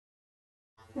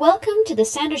Welcome to the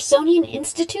Sandersonian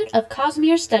Institute of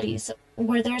Cosmere Studies,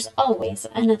 where there's always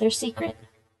another secret.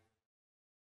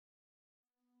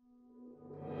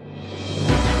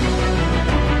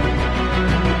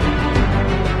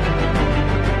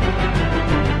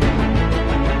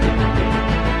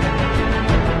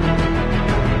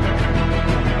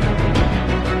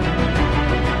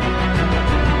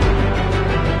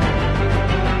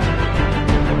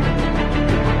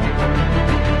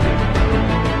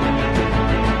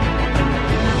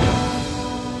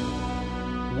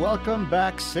 Welcome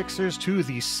back, Sixers, to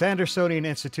the Sandersonian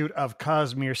Institute of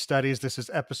Cosmere Studies. This is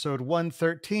episode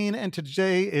 113, and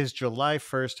today is July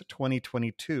 1st,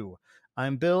 2022.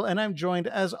 I'm Bill, and I'm joined,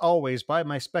 as always, by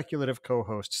my speculative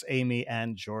co-hosts, Amy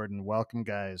and Jordan. Welcome,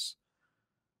 guys.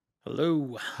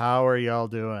 Hello. How are y'all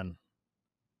doing?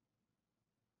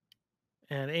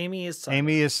 And Amy is silent.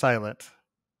 Amy is silent.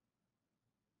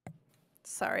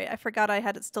 Sorry, I forgot I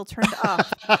had it still turned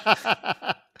off.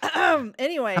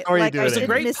 Anyway, How are you like doing, I It's a didn't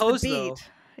great miss pose, the beat. though.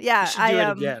 Yeah, You should do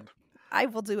it again. I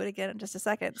will do it again in just a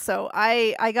second. So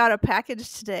I got a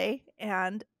package today,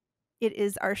 and it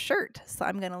is our shirt. So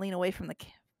I'm going to lean away from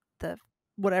the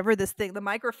whatever this thing, the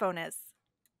microphone is.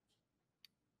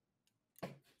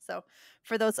 So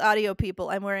for those audio people,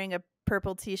 I'm wearing a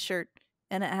purple T-shirt,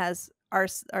 and it has our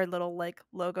little like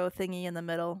logo thingy in the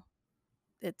middle.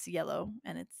 It's yellow,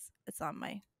 and it's on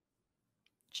my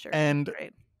shirt. And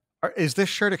Great. is this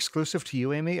shirt exclusive to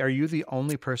you, Amy? Are you the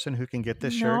only person who can get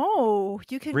this shirt? No,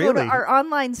 you can go Really? to our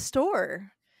online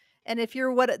store. And if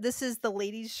you're this is the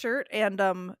ladies shirt,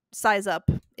 and size up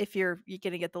if you're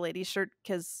gonna get the ladies shirt,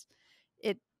 because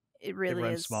it really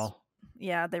runs is small.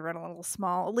 Yeah, they run a little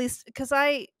small, at least because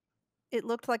it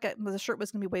looked like the shirt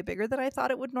was gonna be way bigger than I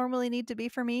thought it would normally need to be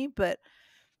for me, but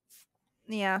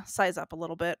yeah, size up a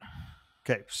little bit.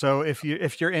 Okay, so if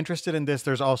you're interested in this,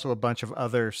 there's also a bunch of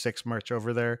other SICS merch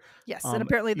over there. Yes, and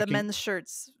apparently you the can- men's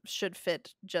shirts should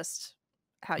fit just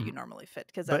how you normally fit,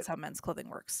 because that's how men's clothing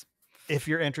works. If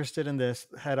you're interested in this,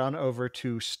 head on over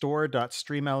to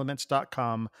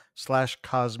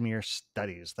store.streamelements.com/Cosmere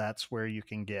Studies. That's where you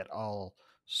can get all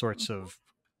sorts of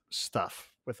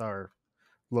stuff with our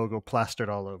logo plastered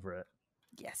all over it.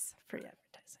 Yes, free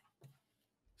advertising.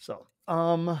 So,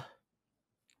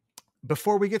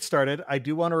 before we get started, I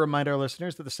do want to remind our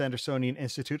listeners that the Sandersonian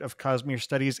Institute of Cosmere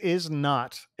Studies is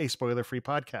not a spoiler-free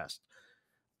podcast.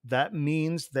 That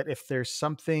means that if there's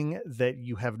something that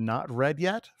you have not read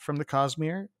yet from the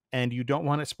Cosmere and you don't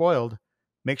want it spoiled,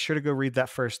 make sure to go read that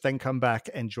first, then come back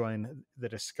and join the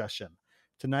discussion.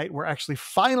 Tonight, we're actually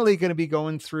finally going to be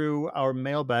going through our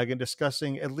mailbag and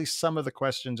discussing at least some of the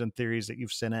questions and theories that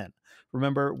you've sent in.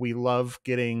 Remember, we love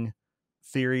getting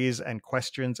theories and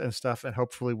questions and stuff, and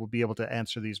hopefully we'll be able to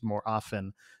answer these more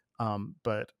often.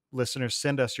 But listeners,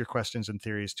 send us your questions and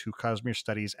theories to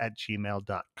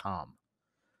cosmerestudies@gmail.com.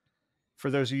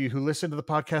 For those of you who listen to the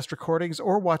podcast recordings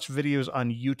or watch videos on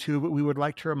YouTube, we would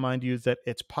like to remind you that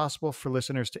it's possible for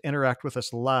listeners to interact with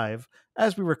us live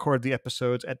as we record the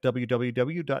episodes at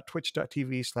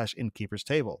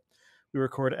www.twitch.tv/innkeeperstable. We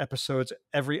record episodes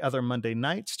every other Monday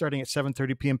night, starting at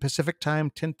 7:30 p.m. Pacific time,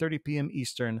 10:30 p.m.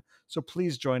 Eastern. So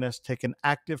please join us, take an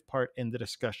active part in the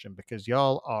discussion, because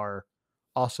y'all are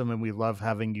awesome and we love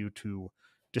having you to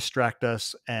distract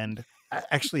us and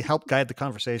actually help guide the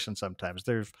conversation sometimes.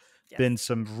 There's been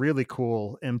some really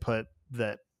cool input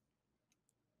that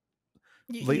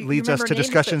leads us to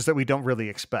discussions that we don't really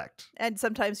expect. And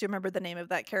sometimes you remember the name of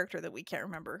that character that we can't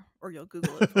remember, or you'll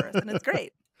Google it for us, and it's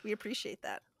great. We appreciate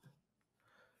that.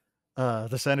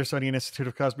 The Sandersonian Institute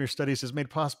of Cosmere Studies is made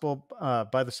possible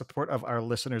by the support of our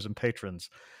listeners and patrons.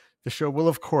 The show will,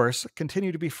 of course,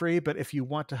 continue to be free, but if you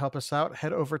want to help us out,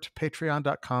 head over to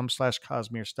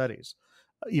patreon.com/cosmerestudies.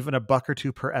 Even $1 or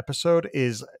 $2 per episode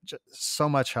is just so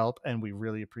much help, and we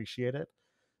really appreciate it.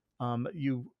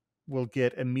 You will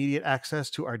get immediate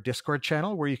access to our Discord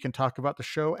channel, where you can talk about the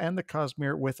show and the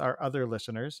Cosmere with our other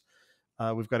listeners.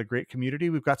 We've got a great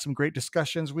community. We've got some great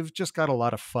discussions. We've just got a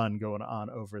lot of fun going on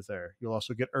over there. You'll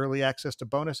also get early access to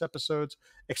bonus episodes,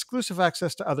 exclusive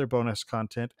access to other bonus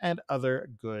content, and other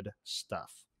good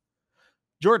stuff.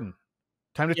 Jordan,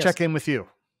 time to check in with you.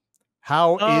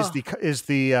 How is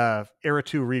the Era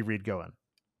 2 reread going?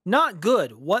 Not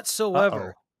good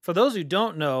whatsoever. For those who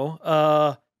don't know,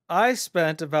 I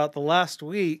spent about the last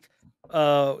week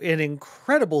in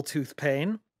incredible tooth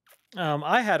pain.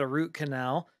 I had a root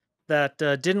canal that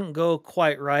didn't go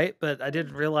quite right, but I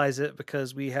didn't realize it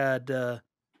because we had a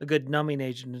good numbing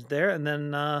agent there. And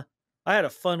then I had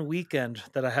a fun weekend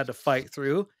that I had to fight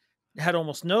through. Had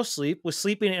almost no sleep, was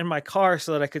sleeping in my car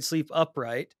so that I could sleep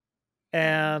upright.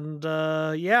 And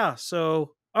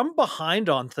so I'm behind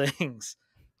on things.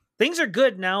 Things are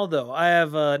good now, though. I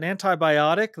have an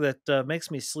antibiotic that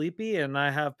makes me sleepy, and I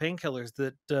have painkillers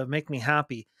that make me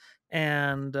happy.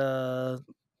 And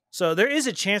so there is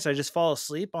a chance I just fall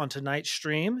asleep on tonight's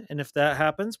stream. And if that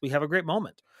happens, we have a great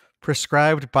moment.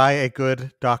 Prescribed by a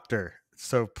good doctor.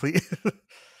 So please,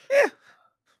 Yeah.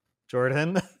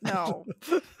 Jordan. No.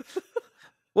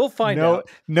 We'll find out.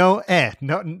 No,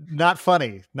 not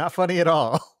funny. Not funny at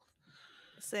all.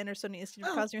 Sandersonian Institute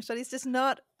of Cosmere Studies does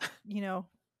not,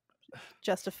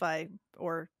 justify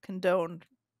or condone.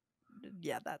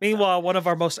 Yeah, that's. Meanwhile, one of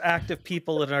our most active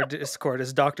people in our Discord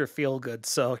is Dr. Feelgood,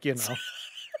 so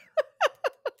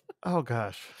Oh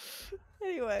gosh.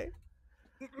 Anyway.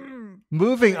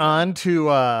 Moving on to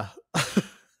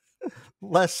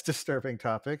less disturbing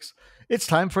topics. It's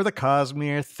time for the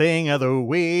Cosmere thing of the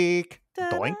week.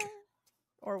 Ta-da. Doink.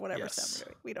 Or whatever Yes. sound we're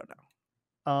doing. We don't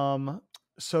know.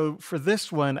 So for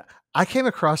this one, I came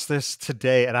across this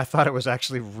today and I thought it was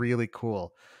actually really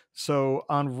cool. So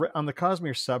on the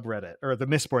Cosmere subreddit, or the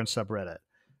Mistborn subreddit,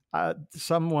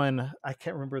 someone, I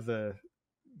can't remember the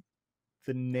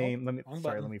name. Let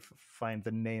me find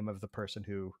the name of the person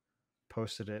who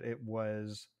posted it. It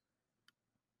was,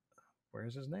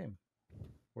 where's his name?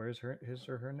 Where's his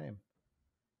or her name?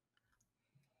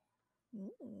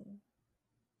 Ooh.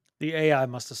 The AI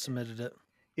must have submitted it.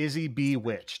 Izzy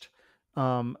Bewitched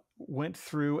went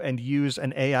through and used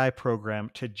an AI program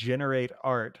to generate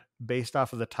art based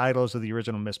off of the titles of the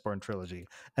original Mistborn trilogy.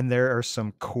 And there are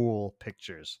some cool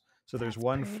pictures. So there's That's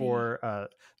one pretty. for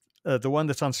the one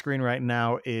that's on screen right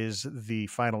now is the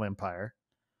Final Empire.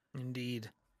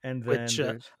 Indeed. And then Which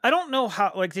I don't know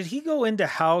how, did he go into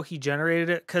how he generated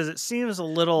it? Because it seems a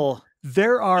little.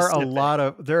 there are specific.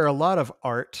 a lot of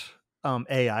art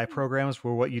AI programs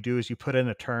where what you do is you put in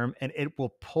a term and it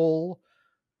will pull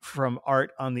from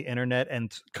art on the internet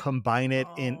and combine it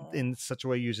in such a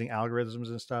way using algorithms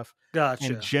and stuff. Gotcha.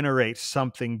 And generate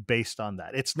something based on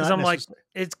that. It's not. I'm like,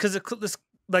 it's because this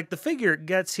the figure it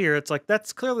gets here. It's like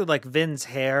that's clearly like Vin's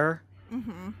hair,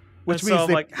 which and means so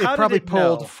they how probably did it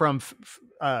pulled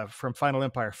know? from Final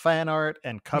Empire fan art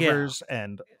and covers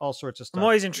and all sorts of stuff. I'm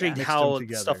always intrigued mixed how them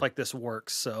stuff together. like this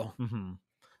works. So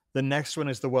The next one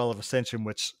is the Well of Ascension,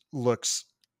 which looks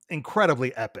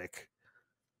incredibly epic.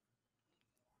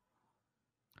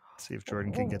 Let's see if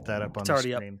Jordan can get that up on It's the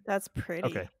already screen. That's pretty.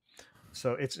 Okay,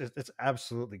 so it's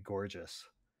absolutely gorgeous.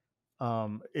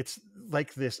 It's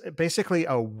like this, basically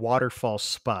a waterfall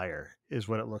spire is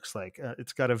what it looks like.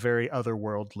 It's got a very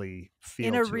otherworldly feel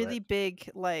In a to really it. big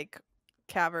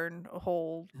cavern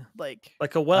hole, like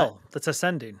a well that's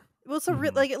ascending. Well, it's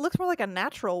it looks more like a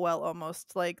natural well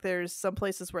almost. Like there's some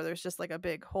places where there's just like a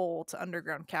big hole to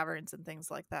underground caverns and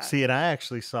things like that. See, and I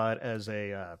actually saw it as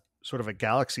a sort of a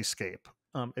galaxy scape.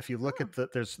 If you look at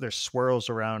there's swirls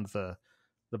around the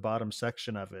bottom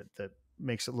section of it that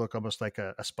makes it look almost like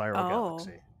a spiral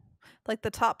galaxy. Like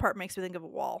the top part makes me think of a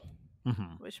wall,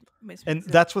 which makes me. And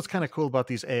that's what's kind of cool about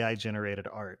these AI generated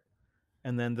art.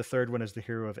 And then the third one is the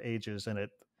Hero of Ages, and it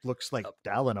looks like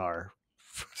Dalinar.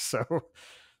 So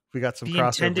we got some crossover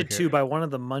intended here. to by one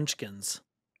of the Munchkins.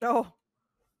 Oh,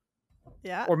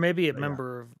 yeah. Or maybe a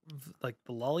member of like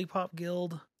the Lollipop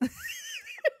Guild,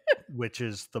 which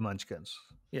is the Munchkins.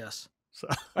 Yes. So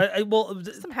I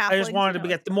just wanted to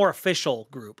get the more official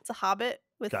group. It's a hobbit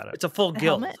with. Got it. It's a full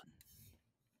guild. Helmet.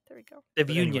 There we go. They've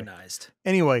unionized.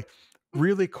 Anyway,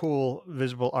 really cool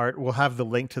visible art. We'll have the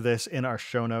link to this in our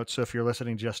show notes. So if you're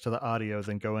listening just to the audio,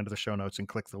 then go into the show notes and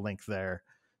click the link there,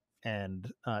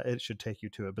 and it should take you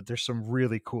to it. But there's some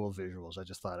really cool visuals. I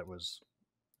just thought it was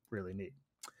really neat.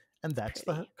 And that's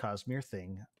the Cosmere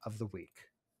thing of the week.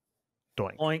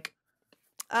 Doink. Oink.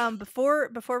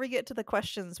 Before we get to the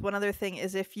questions, one other thing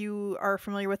is if you are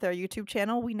familiar with our YouTube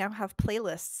channel, we now have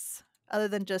playlists other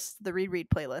than just the reread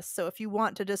playlist. So if you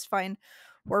want to just find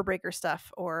Warbreaker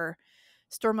stuff or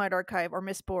Stormlight Archive or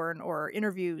Mistborn or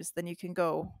interviews, then you can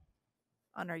go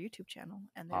on our YouTube channel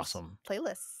and there's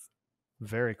playlists.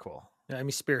 Very cool. Yeah,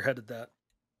 Amy spearheaded that.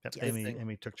 Yep, Yes.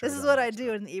 Amy took charge. This is what I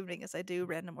do in the evening is I do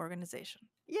random organization.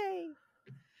 Yay.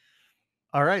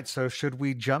 All right, so should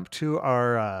we jump to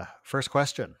our first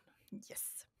question?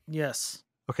 Yes.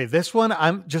 Okay, this one,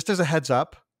 I'm just as a heads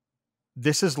up,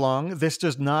 this is long. This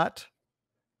does not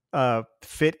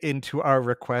fit into our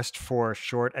request for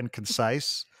short and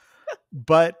concise,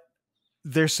 but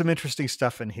there's some interesting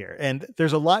stuff in here, and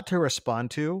there's a lot to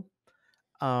respond to.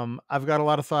 I've got a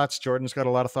lot of thoughts. Jordan's got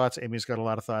a lot of thoughts. Amy's got a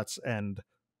lot of thoughts, and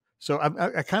so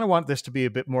I kind of want this to be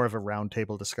a bit more of a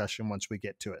roundtable discussion once we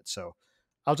get to it. So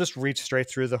I'll just read straight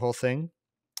through the whole thing,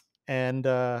 and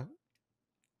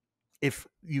if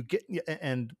you get,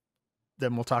 and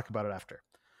then we'll talk about it after.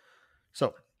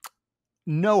 So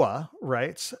Noah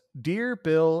writes, Dear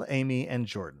Bill, Amy, and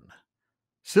Jordan,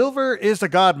 silver is a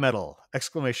god metal!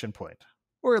 Exclamation point.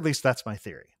 Or at least that's my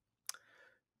theory.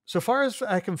 So far as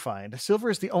I can find, silver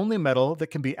is the only metal that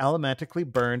can be allomantically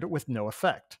burned with no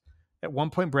effect. At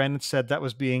one point, Brandon said that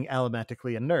was being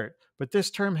allomantically inert, but this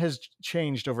term has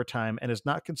changed over time and is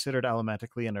not considered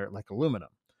allomantically inert like aluminum.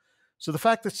 So the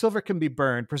fact that silver can be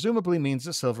burned presumably means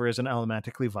that silver is an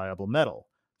allomantically viable metal.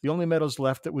 The only metals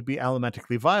left that would be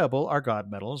allomantically viable are god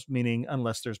metals, meaning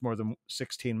unless there's more than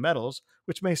 16 metals,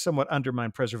 which may somewhat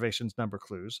undermine preservation's number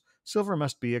clues, silver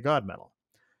must be a god metal.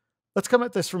 Let's come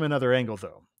at this from another angle,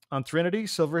 though. On Trinity,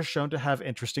 silver is shown to have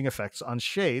interesting effects on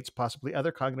shades, possibly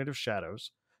other cognitive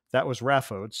shadows. That was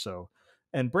Raphode, so.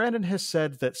 And Brandon has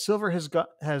said that silver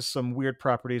has some weird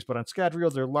properties, but on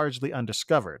Scadrial they're largely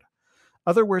undiscovered.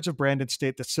 Other words of Brandon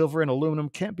state that silver and aluminum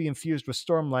can't be infused with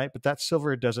stormlight, but that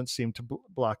silver doesn't seem to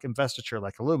block investiture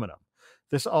like aluminum.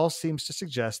 This all seems to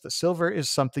suggest that silver is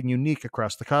something unique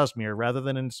across the Cosmere rather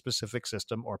than in a specific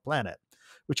system or planet,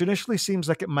 which initially seems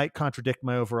like it might contradict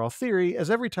my overall theory, as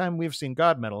every time we've seen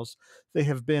god metals, they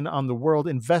have been on the world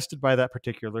invested by that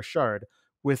particular shard,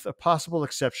 with a possible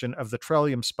exception of the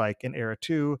Trellium spike in Era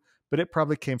 2, but it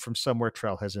probably came from somewhere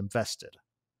Trell has invested.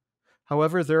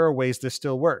 However, there are ways this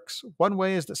still works. One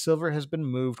way is that silver has been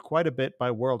moved quite a bit by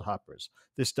world hoppers.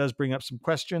 This does bring up some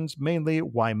questions, mainly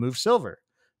why move silver?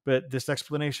 But this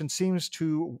explanation seems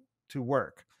to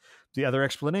work. The other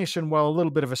explanation, while a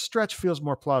little bit of a stretch, feels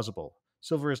more plausible.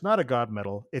 Silver is not a god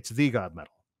metal, it's the god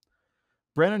metal.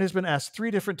 Brandon has been asked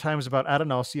 3 different times about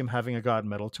Adonalcium having a god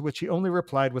metal, to which he only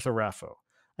replied with a Rapho.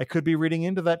 I could be reading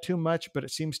into that too much, but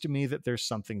it seems to me that there's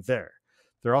something there.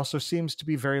 There also seems to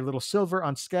be very little silver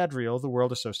on Scadrial, the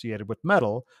world associated with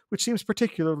metal, which seems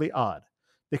particularly odd.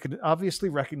 They could obviously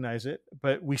recognize it,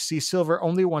 but we see silver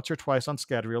only once or twice on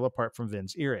Scadrial apart from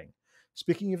Vin's earring.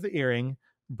 Speaking of the earring,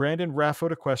 Brandon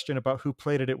raffoed a question about who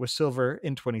plated it with silver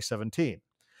in 2017.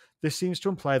 This seems to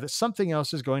imply that something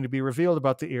else is going to be revealed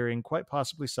about the earring, quite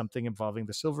possibly something involving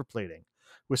the silver plating.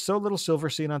 With so little silver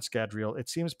seen on Scadrial, it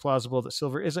seems plausible that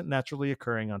silver isn't naturally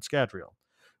occurring on Scadrial,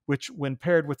 which, when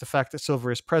paired with the fact that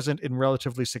silver is present in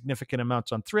relatively significant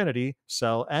amounts on Trinity,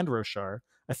 Cell, and Roshar,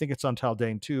 I think it's on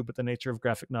Taldane too, but the nature of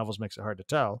graphic novels makes it hard to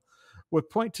tell, would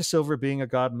point to silver being a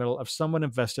god metal of someone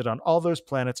invested on all those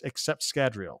planets except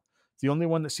Scadrial. The only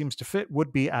one that seems to fit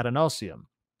would be Adonalcium.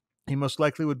 He most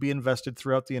likely would be invested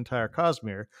throughout the entire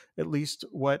Cosmere, at least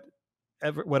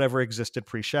whatever existed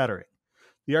pre-shattering.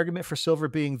 The argument for silver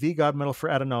being the god metal for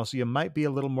Adonalcium might be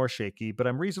a little more shaky, but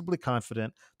I'm reasonably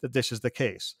confident that this is the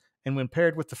case. And when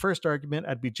paired with the first argument,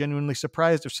 I'd be genuinely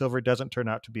surprised if silver doesn't turn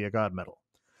out to be a god metal.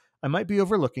 I might be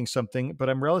overlooking something, but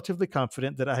I'm relatively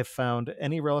confident that I have found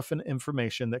any relevant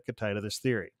information that could tie to this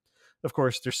theory. Of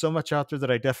course, there's so much out there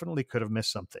that I definitely could have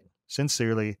missed something.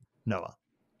 Sincerely, Noah.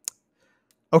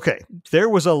 Okay, there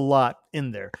was a lot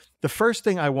in there. The first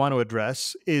thing I want to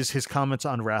address is his comments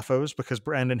on Raphos, because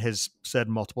Brandon has said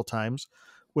multiple times,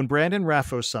 when Brandon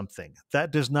Raphos something, that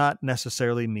does not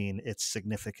necessarily mean it's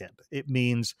significant. It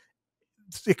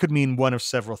could mean one of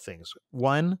several things.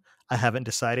 1, I haven't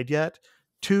decided yet.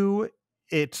 2,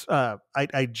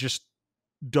 I just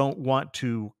don't want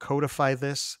to codify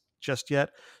this just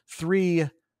yet. 3,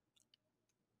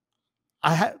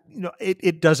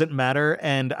 it doesn't matter,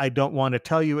 and I don't want to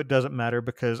tell you it doesn't matter,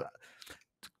 because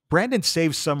Brandon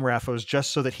saves some Raphos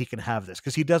just so that he can have this,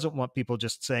 because he doesn't want people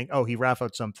just saying, oh, he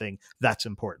Raphoed something, that's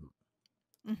important.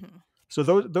 Mm-hmm. So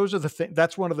those are the things.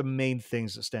 That's one of the main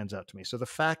things that stands out to me. So the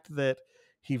fact that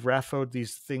he Raphoed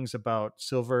these things about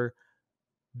silver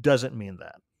doesn't mean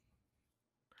that.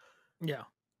 Yeah.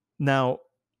 Now,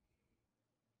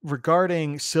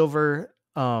 regarding silver,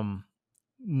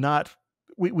 not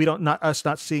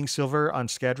seeing silver on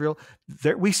Scadrial,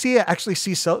 there we actually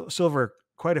see silver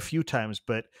quite a few times,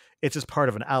 but it's as part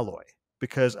of an alloy,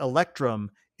 because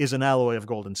Electrum is an alloy of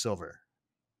gold and silver.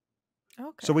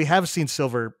 Okay. So we have seen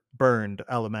silver burned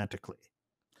allomantically.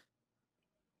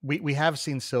 We have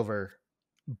seen silver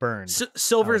burned.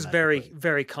 Silver is very,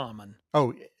 very common.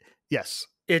 Oh, yes.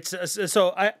 It's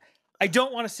so I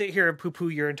don't want to sit here and poo-poo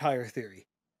your entire theory.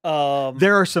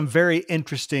 There are some very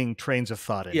interesting trains of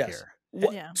thought in here.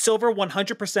 Silver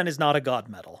 100% is not a god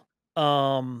metal.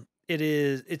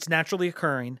 It's naturally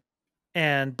occurring,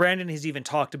 and Brandon has even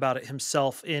talked about it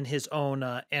himself in his own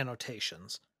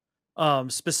annotations.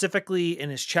 Specifically in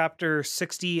his chapter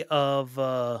 60 of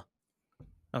oh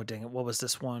dang it, what was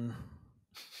this one?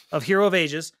 Of Hero of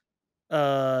Ages.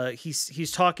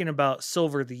 He's talking about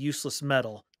silver, the useless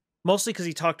metal. Mostly because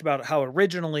he talked about how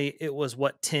originally it was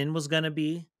what tin was going to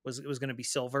be. It was going to be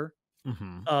silver.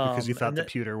 Mm-hmm. Because he thought the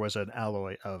pewter was an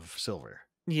alloy of silver.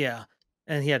 Yeah.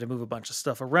 and he had to move a bunch of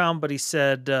stuff around, but he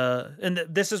said,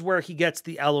 this is where he gets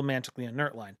the allomantically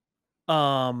inert line.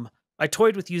 I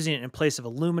toyed with using it in place of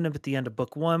aluminum at the end of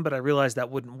book 1, but I realized that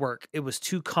wouldn't work. It was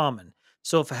too common.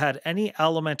 So if it had any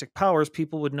allomantic powers,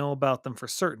 people would know about them for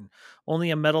certain. Only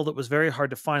a metal that was very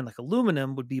hard to find, like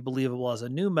aluminum, would be believable as a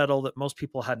new metal that most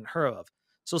people hadn't heard of.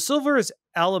 So silver is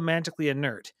allomantically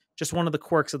inert, just one of the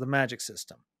quirks of the magic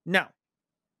system. Now,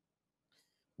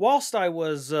 whilst I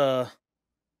was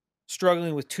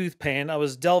struggling with tooth pain, I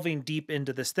was delving deep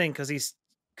into this thing because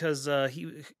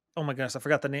oh my goodness, I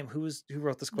forgot the name. Who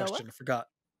wrote this question? Noah? I forgot.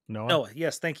 Noah? Noah,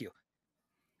 yes, thank you.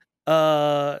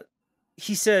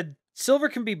 He said silver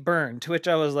can be burned, to which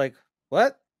I was like,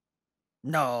 what?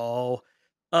 No.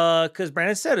 Because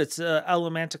Brandon said it's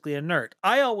allomantically inert.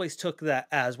 I always took that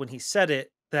as, when he said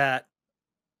it, that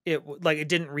it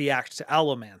didn't react to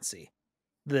allomancy,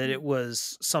 that it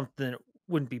was something that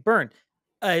wouldn't be burned.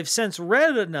 I've since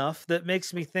read enough that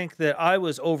makes me think that I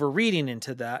was overreading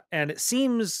into that, and it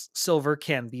seems silver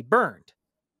can be burned.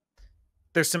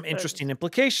 There's some interesting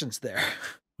implications there.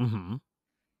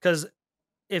 Because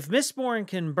if Mistborn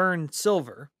can burn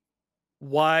silver,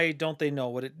 why don't they know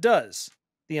what it does?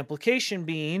 The implication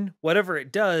being, whatever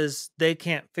it does, they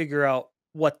can't figure out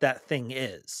what that thing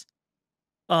is.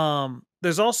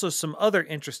 There's also some other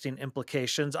interesting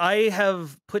implications. I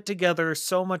have put together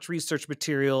so much research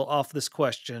material off this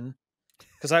question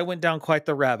because I went down quite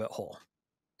the rabbit hole.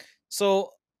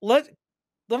 So let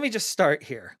me just start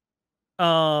here.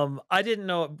 I didn't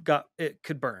know it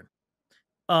could burn.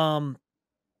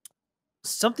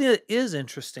 Something that is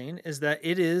interesting is that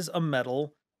it is a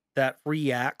metal that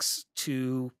reacts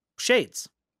to shades.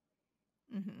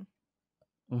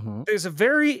 There's a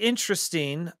very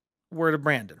interesting word of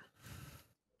Brandon.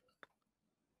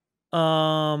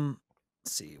 Let's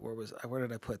see, where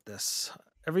did I put this?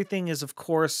 Everything is, of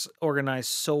course, organized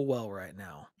so well right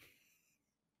now.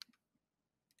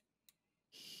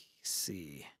 Let's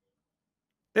see.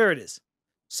 There it is.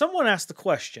 Someone asked the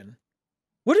question,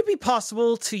 would it be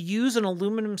possible to use an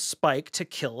aluminum spike to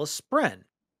kill a spren?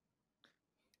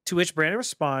 To which Brandon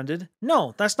responded,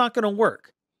 no, that's not going to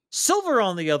work. Silver,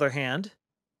 on the other hand,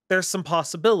 there's some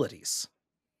possibilities.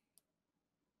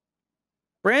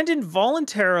 Brandon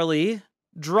voluntarily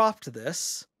dropped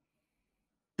this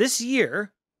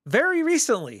year, very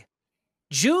recently,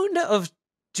 June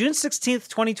 16th,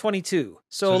 2022.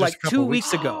 So like 2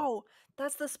 weeks ago. Oh,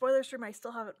 that's the spoiler stream I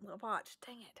still haven't watched.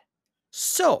 Dang it.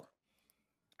 So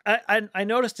I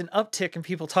noticed an uptick in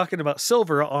people talking about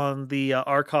silver on the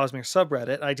R Cosmere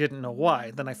subreddit. I didn't know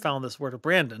why. Then I found this word of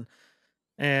Brandon,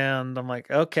 and I'm like,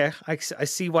 okay, I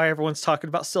see why everyone's talking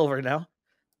about silver now.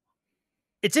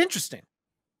 It's interesting.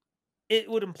 It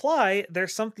would imply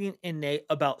there's something innate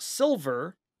about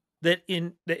silver that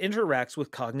interacts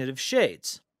with cognitive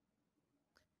shades.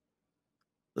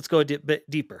 Let's go a bit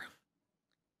deeper.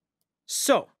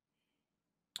 So,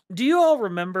 do you all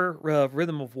remember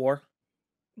Rhythm of War?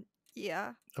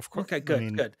 Yeah. Of course. Okay,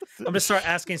 good, good. I'm going to start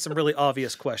asking some really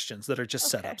obvious questions that are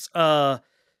just Okay. setups.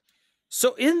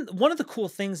 So in one of the cool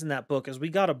things in that book is we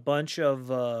got a bunch of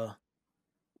the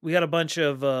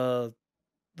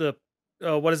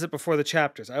what is it before the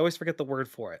chapters? I always forget the word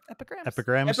for it.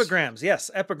 Epigrams. Epigrams, yes,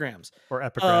 epigrams. Or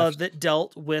epigraphs. That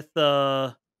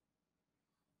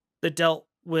dealt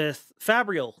with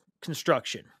fabrial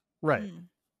construction. Right.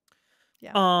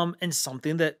 Yeah. And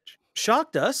something that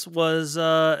shocked us was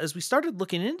as we started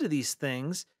looking into these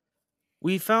things,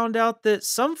 we found out that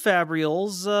some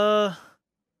fabrials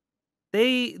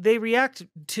they react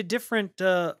to different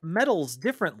metals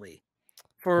differently.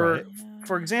 For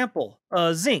example,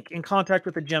 zinc in contact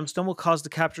with a gemstone will cause the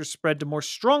capture spread to more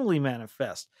strongly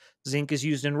manifest. Zinc is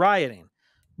used in rioting.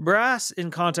 Brass in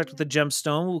contact with a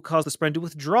gemstone will cause the spread to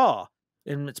withdraw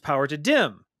in its power to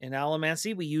dim. In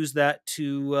allomancy, we use that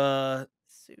to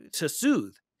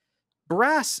soothe.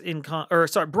 Bronze in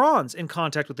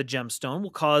contact with the gemstone will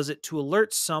cause it to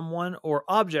alert someone or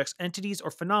objects, entities,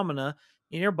 or phenomena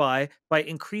nearby by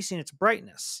increasing its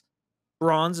brightness.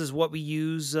 Bronze is what we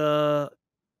use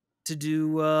to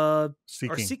do our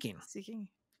seeking.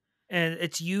 And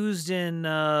it's used in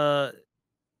the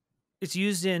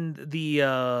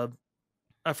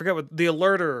I forget what the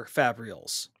alerter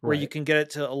fabrials, where you can get it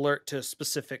to alert to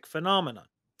specific phenomena.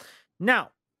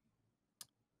 Now,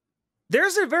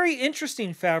 there's a very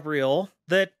interesting fabrial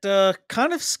that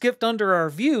kind of skipped under our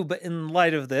view, but in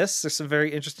light of this, there's some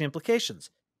very interesting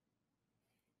implications.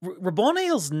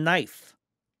 Raboniel's knife.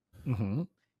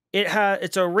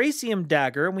 It's a racium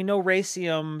dagger, and we know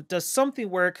racium does something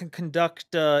where it can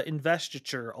conduct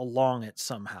investiture along it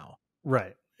somehow.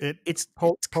 Right. It's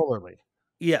polarly.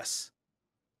 Yes.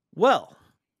 Well,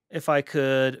 if I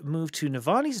could move to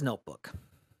Navani's notebook.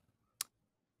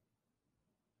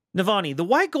 Navani, the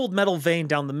white gold metal vein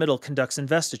down the middle conducts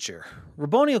investiture.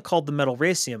 Rabonio called the metal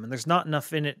racium, and there's not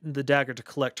enough in it in the dagger to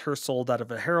collect her soul out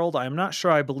of a herald. I am not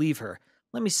sure I believe her.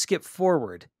 Let me skip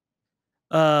forward.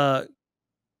 Navani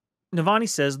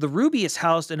says, the ruby is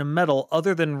housed in a metal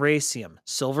other than racium.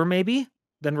 Silver, maybe?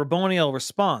 Then Rabonio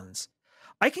responds,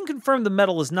 I can confirm the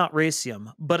metal is not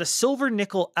racium, but a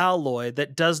silver-nickel alloy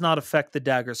that does not affect the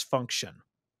dagger's function.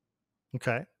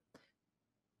 Okay.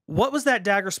 What was that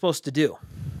dagger supposed to do?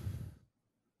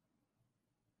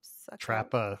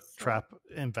 Trap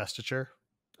investiture.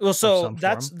 Well, so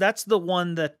that's the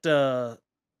one that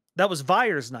that was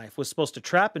Vyer's knife, was supposed to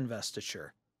trap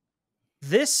investiture.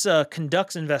 This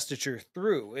conducts investiture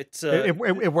through.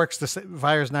 It works the same.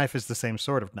 Vyer's knife is the same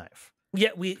sort of knife.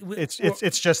 Yeah,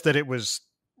 it's just that it was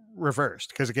reversed,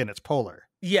 because again, it's polar.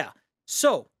 Yeah.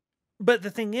 So, but the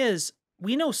thing is,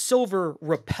 we know silver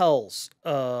repels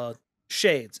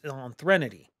shades on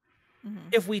Threnody. Mm-hmm.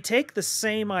 If we take the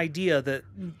same idea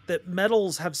that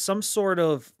metals have some sort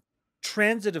of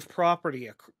transitive property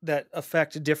that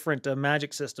affect different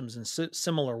magic systems in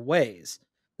similar ways,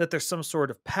 that there's some sort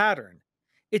of pattern,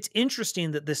 it's interesting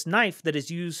that this knife that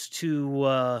is used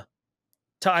to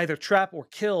either trap or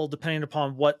kill, depending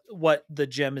upon what the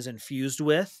gem is infused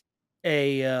with,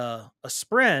 a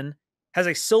spren, has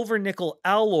a silver nickel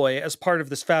alloy as part of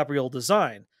this fabrial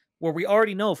design, where we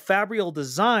already know fabrial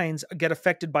designs get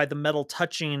affected by the metal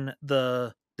touching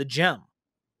the gem.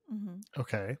 Mm-hmm.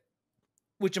 Okay.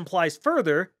 Which implies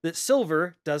further that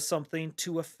silver does something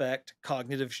to affect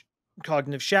cognitive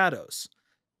shadows.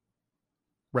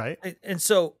 Right. And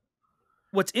so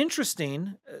what's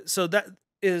interesting, so that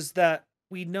is that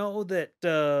we know that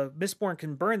Mistborn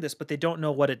can burn this, but they don't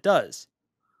know what it does.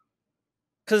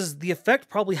 Because the effect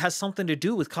probably has something to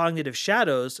do with cognitive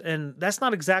shadows, and that's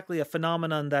not exactly a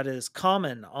phenomenon that is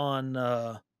common on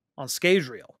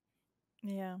Scadrial.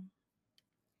 Yeah.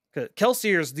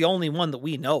 Kelsier is the only one that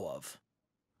we know of.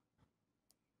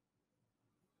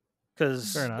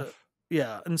 Fair enough.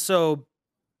 Yeah, and so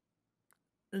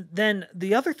then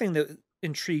the other thing that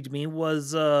intrigued me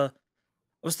was I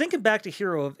was thinking back to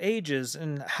Hero of Ages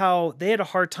and how they had a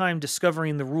hard time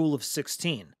discovering the rule of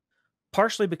 16.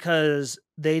 Partially because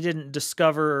they didn't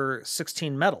discover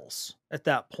 16 metals at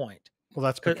that point. Well,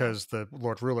 that's because the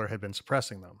Lord Ruler had been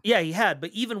suppressing them. Yeah, he had.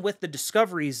 But even with the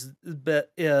discoveries that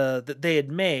they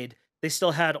had made, they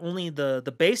still had only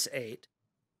the base 8.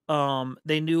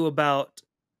 They knew about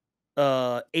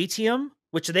atium,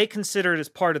 which they considered as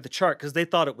part of the chart because they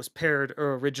thought it was paired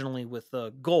originally with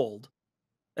gold,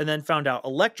 and then found out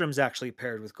electrum's actually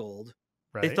paired with gold.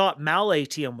 Right. They thought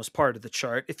malatium was part of the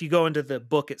chart. If you go into the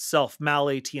book itself,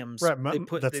 malatium's right.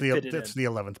 That's the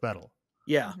 11th metal.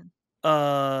 Yeah.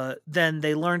 Mm-hmm. Then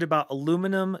they learned about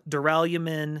aluminum,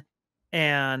 duralumin,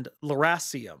 and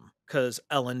lerasium because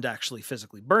Elend actually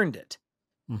physically burned it.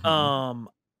 Mm-hmm.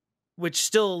 Which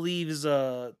still leaves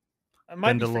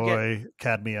Bendalloy,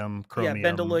 cadmium, chromium.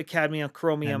 Yeah, Bendalloy, cadmium,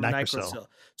 chromium, and nigrosyl.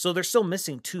 So they're still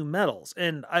missing 2 metals,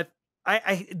 and I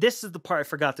this is the part I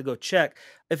forgot to go check.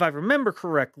 If I remember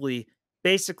correctly,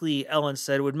 basically Ellen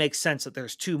said it would make sense that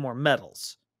there's 2 more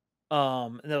metals.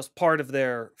 And that was part of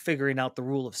their figuring out the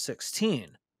rule of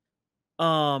 16.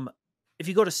 If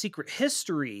you go to Secret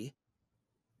History,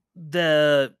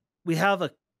 we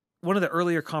have one of the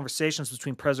earlier conversations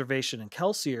between Preservation and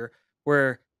Kelsier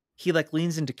where he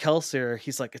leans into Kelsier.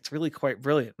 He's like, it's really quite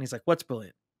brilliant. And he's like, what's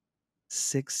brilliant?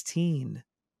 16.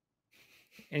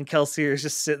 And Kelsier is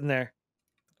just sitting there.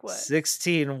 What?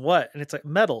 16 what? And it's like,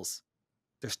 metals.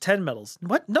 There's 10 metals.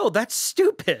 What? No, that's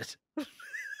stupid.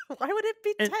 Why would it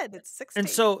be 10? It's 16. And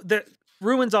so the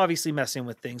Ruin's obviously messing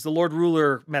with things. The Lord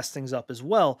Ruler messed things up as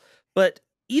well. But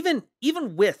even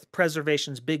with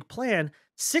Preservation's big plan,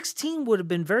 16 would have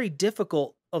been very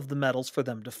difficult of the metals for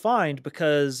them to find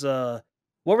because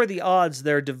what were the odds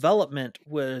their development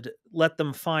would let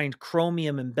them find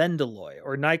chromium and bendalloy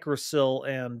or nigrosyl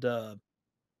and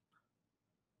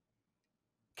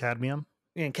cadmium?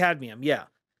 And cadmium, yeah.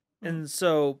 And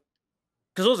so,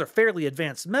 because those are fairly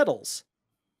advanced metals,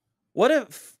 what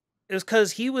if it was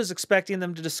because he was expecting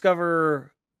them to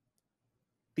discover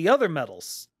the other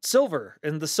metals, silver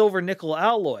and the silver nickel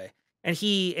alloy, and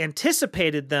he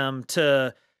anticipated them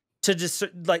to just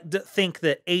think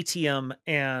that atium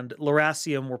and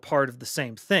lerasium were part of the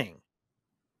same thing?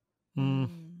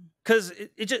 Because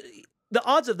the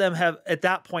odds of them have at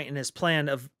that point in his plan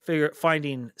of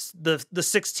finding the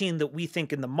 16 that we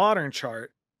think in the modern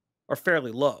chart are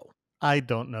fairly low. I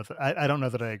don't know that. I don't know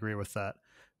that I agree with that,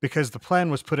 because the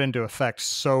plan was put into effect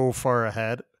so far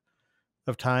ahead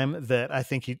of time that I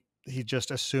think he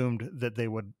just assumed that they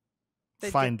would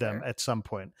They'd find get them there. at some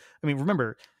point. I mean,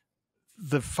 remember,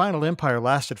 the final empire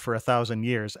lasted for 1,000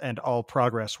 years, and all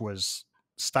progress was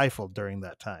stifled during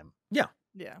that time. Yeah.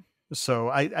 So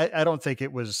I don't think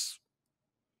it was.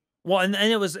 Well, and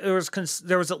there was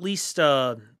at least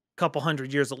a couple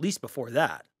hundred years at least before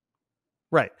that.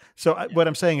 Right. So what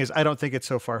I'm saying is, I don't think it's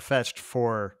so far fetched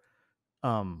for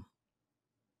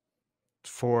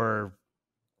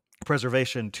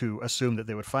preservation to assume that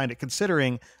they would find it,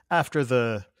 considering after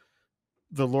the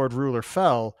Lord Ruler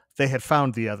fell, they had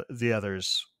found the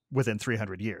others within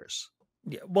 300 years.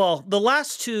 Yeah. Well, the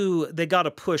last two, they got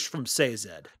a push from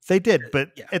Sazed. They did, but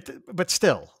Yeah. but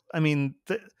still, I mean,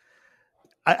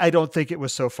 I don't think it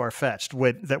was so far fetched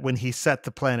when he set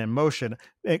the plan in motion,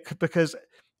 because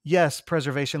yes,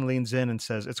 preservation leans in and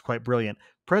says it's quite brilliant.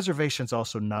 Preservation's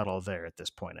also not all there at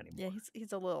this point anymore. Yeah,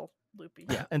 he's a little loopy.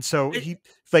 Yeah. And so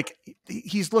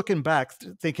he's looking back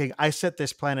thinking, I set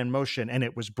this plan in motion and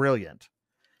it was brilliant.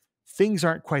 Things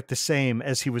aren't quite the same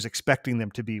as he was expecting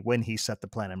them to be when he set the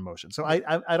plan in motion. So I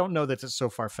don't know that it's so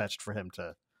far fetched for him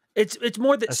to It's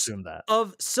more that assume that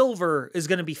of silver is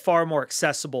going to be far more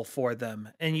accessible for them.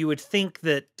 And you would think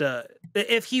that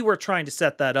if he were trying to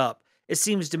set that up, it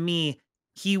seems to me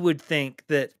he would think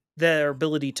that their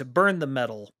ability to burn the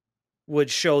metal would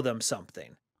show them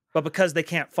something. But because they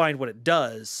can't find what it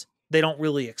does, they don't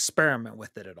really experiment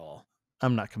with it at all.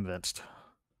 I'm not convinced.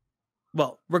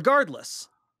 Well, regardless,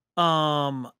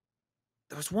 there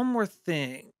was one more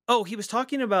thing. Oh, he was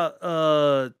talking about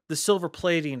the silver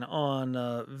plating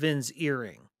on Vin's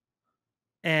earring.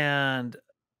 And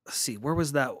let's see, where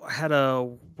was that? I had a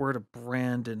word of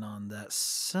Brandon on that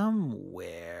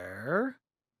somewhere.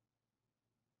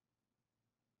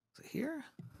 Is it here?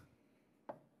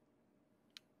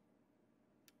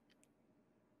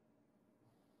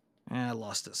 I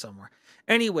lost it somewhere.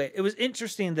 Anyway, it was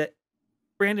interesting that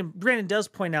Brandon does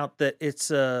point out that it's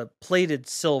plated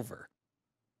silver.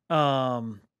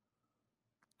 Right.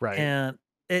 And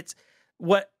it's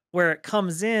where it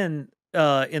comes in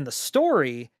the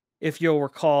story, if you'll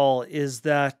recall, is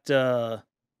that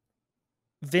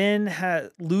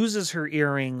Vin loses her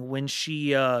earring when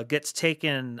she gets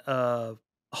taken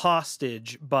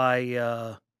hostage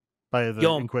by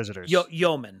the Inquisitors.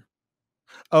 Yeoman.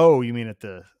 Oh, you mean in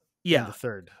the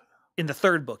third? In the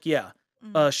third book, yeah.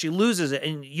 She loses it,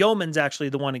 and Yeoman's actually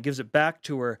the one who gives it back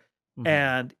to her,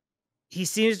 and he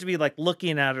seems to be like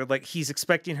looking at her like he's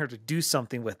expecting her to do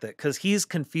something with it, because he's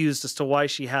confused as to why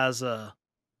she has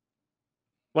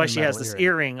this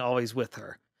earring always with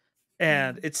her,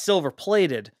 and it's silver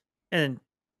plated, and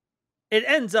it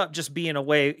ends up just being a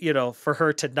way, for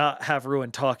her to not have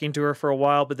Ruin talking to her for a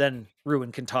while, but then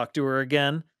Ruin can talk to her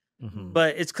again.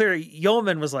 But it's clear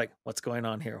Yeoman was like, "What's going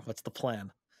on here? What's the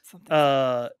plan?"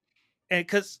 And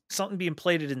because something being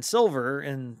plated in silver,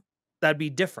 and that'd be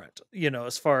different,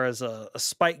 as far as a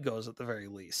spike goes, at the very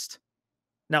least.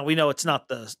 Now we know it's not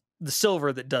the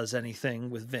silver that does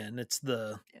anything with Vin. It's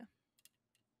the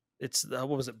what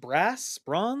was it?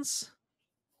 Bronze?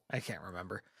 I can't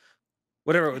remember.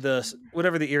 Whatever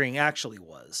the earring actually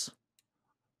was.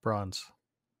 Bronze.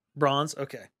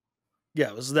 Okay. Yeah,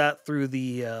 it was that through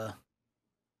the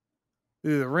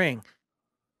ring.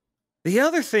 The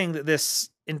other thing that this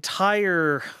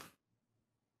entire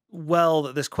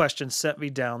that this question set me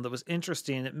down that was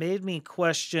interesting, it made me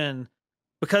question,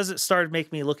 because it started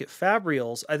making me look at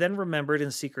Fabrials. I then remembered in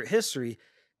Secret History,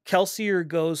 Kelsier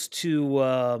goes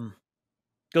to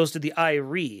the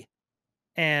Eyrie,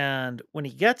 and when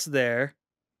he gets there,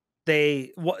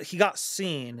 he got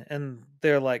seen, and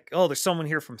they're like, "Oh, there's someone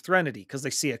here from Threnody," because they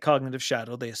see a cognitive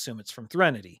shadow. They assume it's from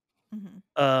Threnody.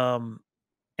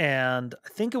 And I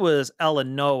think it was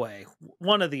Elenoe,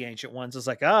 one of the ancient ones, is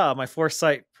like, my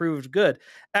foresight proved good.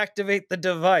 Activate the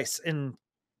device. And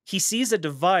he sees a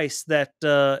device that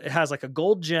it has like a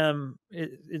gold gem,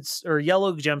 or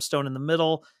yellow gemstone in the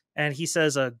middle, and he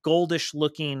says a goldish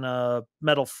looking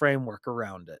metal framework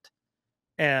around it.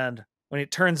 And when it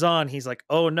turns on, he's like,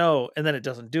 "Oh no," and then it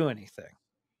doesn't do anything.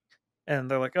 And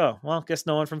they're like, "Oh, well, guess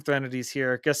no one from Threnady's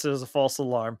here. Guess it was a false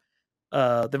alarm.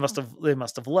 They must have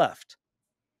left."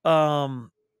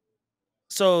 So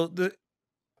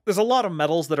there's a lot of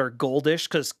metals that are goldish,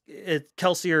 because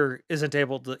Kelsier isn't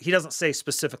able to. He doesn't say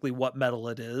specifically what metal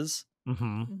it is,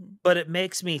 but it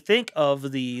makes me think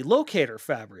of the locator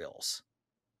Fabrials.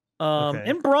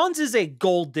 And bronze is a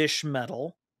goldish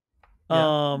metal.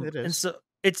 It is. And so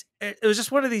it was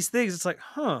just one of these things. It's like,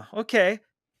 okay,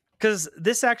 because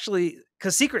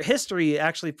Secret History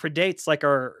actually predates like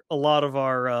a lot of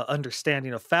our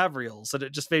understanding of Fabrials, and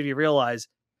it just made me realize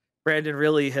Brandon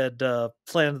really had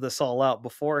planned this all out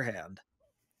beforehand.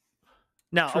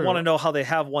 Now, I True. want to know how they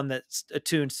have one that's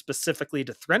attuned specifically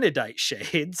to threnodite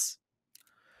shades.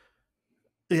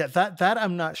 Yeah, that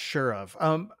I'm not sure of.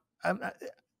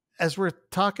 As we're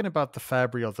talking about the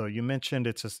Fabrial, though, you mentioned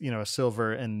it's a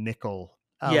silver and nickel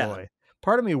alloy.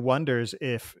 Part of me wonders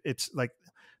if it's like,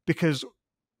 because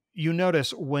you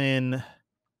notice when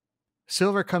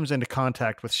silver comes into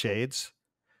contact with shades,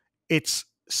 it's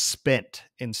spent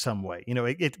in some way.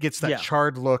 It gets that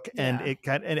charred look, and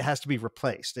it has to be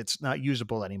replaced. It's not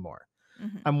usable anymore.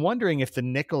 Mm-hmm. I'm wondering if the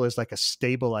nickel is like a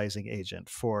stabilizing agent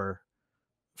for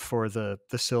the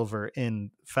silver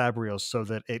in Fabrials, so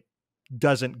that it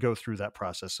doesn't go through that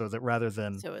process, so that rather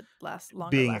than So it lasts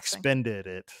longer being lasting. expended,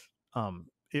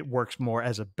 it works more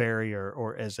as a barrier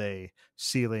or as a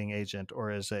sealing agent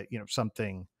or as a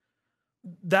something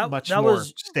much more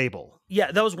stable.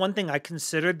 Yeah, that was one thing I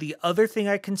considered. The other thing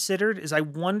I considered is I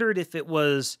wondered if it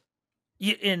was,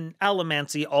 in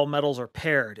allomancy, all metals are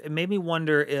paired. It made me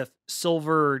wonder if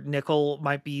silver nickel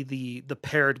might be the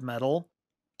paired metal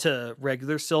to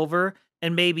regular silver,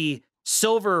 and maybe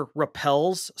silver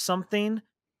repels something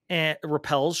and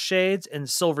repels shades, and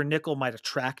silver nickel might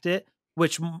attract it,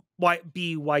 which might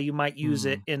be why you might use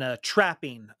it in a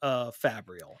trapping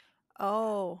Fabrial.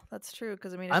 Oh, that's true.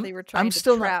 Because if they were trying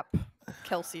to trap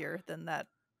Kelsier, then that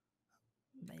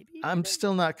maybe. I'm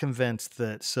still not convinced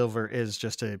that silver is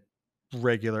just a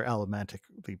regular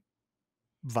allomantically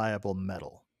viable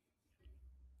metal.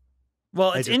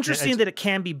 Well, it's interesting that it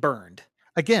can be burned.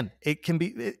 Again, it can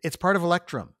be. It's part of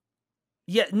Electrum.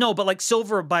 Yeah, no, but like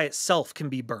silver by itself can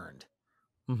be burned.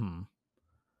 Mm-hmm.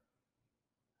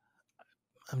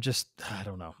 I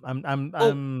don't know.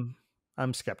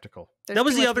 I'm skeptical. That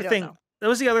was the other thing. That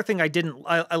was the other thing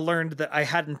I learned that I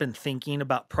hadn't been thinking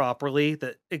about properly,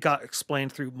 that it got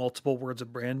explained through multiple words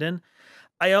of Brandon.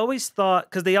 I always thought,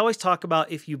 because they always talk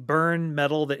about if you burn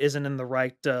metal that isn't in the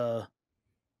right, you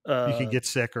can get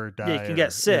sick or die. Yeah, you can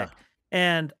get sick. Yeah.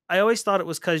 And I always thought it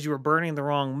was because you were burning the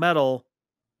wrong metal.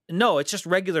 No, it's just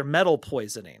regular metal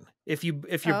poisoning. If you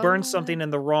burn something in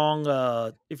the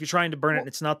wrong, if you're trying to burn it and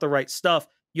it's not the right stuff,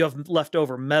 you have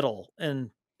leftover metal,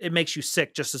 and it makes you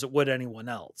sick just as it would anyone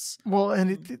else. Well,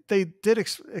 and they did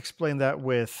explain that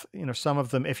with, some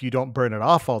of them, if you don't burn it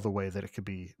off all the way, that it could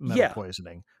be metal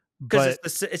poisoning. Because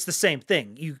it's the same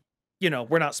thing.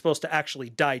 We're not supposed to actually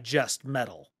digest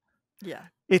metal. Yeah.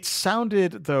 It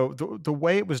sounded, though, the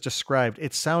way it was described,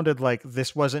 it sounded like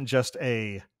this wasn't just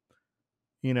a,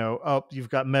 you've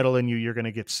got metal in you, you're going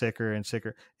to get sicker and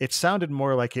sicker. It sounded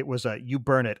more like it was you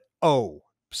burn it,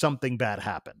 something bad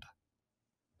happened.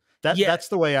 That's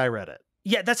the way I read it.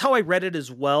 Yeah, that's how I read it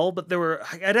as well. But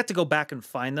I'd have to go back and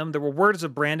find them. There were words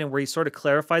of Brandon where he sort of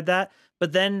clarified that.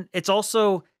 But then it's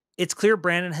clear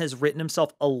Brandon has written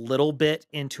himself a little bit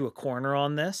into a corner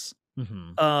on this.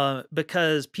 Mm-hmm.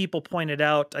 Because people pointed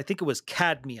out, I think it was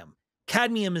cadmium.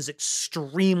 Cadmium is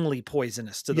extremely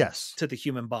poisonous to the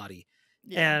human body.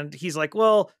 Yeah. And he's like,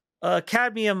 well,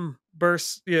 cadmium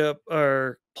bursts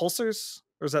or pulsars,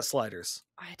 or is that sliders?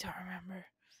 I don't remember.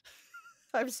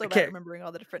 I'm so bad remembering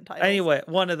all the different titles. Anyway,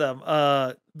 one of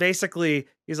them, basically,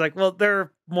 he's like, well,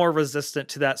 they're more resistant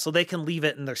to that, so they can leave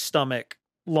it in their stomach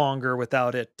longer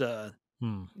without it.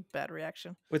 Bad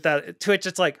reaction. Without it, to which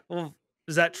it's like, well,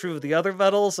 is that true of the other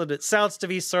metals? And it sounds to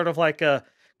be sort of like a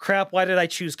crap. Why did I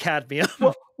choose cadmium?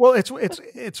 Well,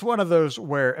 it's one of those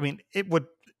where, I mean, it would,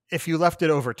 if you left it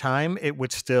over time, it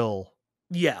would still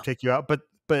take you out,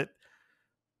 but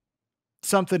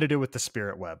something to do with the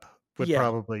spirit web would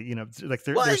probably, like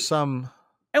there's some,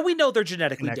 and we know they're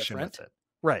genetically different,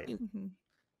 right? Mm-hmm.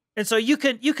 And so you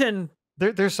can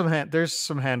there's some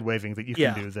hand waving that you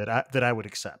can do that I would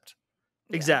accept.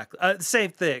 Exactly.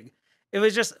 Same thing. It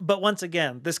was just, but once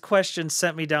again, this question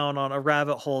sent me down on a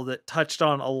rabbit hole that touched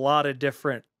on a lot of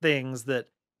different things that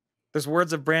there's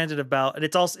words of Brandon about, and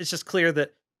it's just clear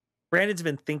that Brandon's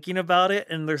been thinking about it,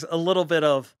 and there's a little bit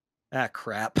of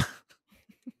crap.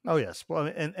 Oh yes,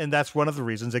 well, and that's one of the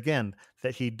reasons, again,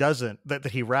 that he doesn't that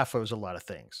he raffos a lot of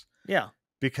things. Yeah,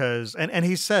 because and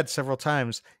he said several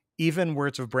times, even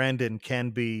words of Brandon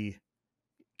can be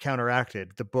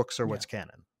counteracted. The books are what's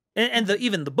canon, and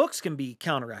even the books can be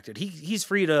counteracted. He's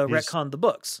free to retcon the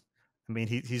books. I mean,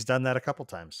 he's done that a couple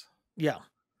times. Yeah,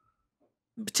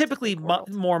 typically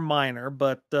more minor,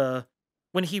 but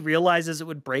when he realizes it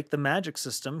would break the magic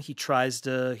system, he tries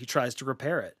to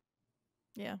repair it.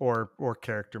 Yeah. Or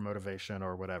character motivation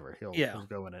or whatever. He'll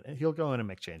go in and he'll go in and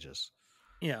make changes.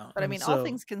 Yeah. But I mean, all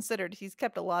things considered, he's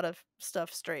kept a lot of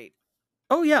stuff straight.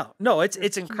 Oh yeah. No, it's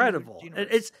incredible.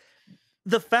 It's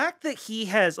the fact that he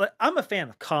has, like, I'm a fan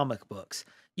of comic books.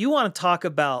 You want to talk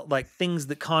about like things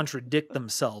that contradict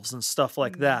themselves and stuff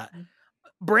like that.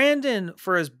 Brandon,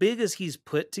 for as big as he's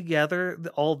put together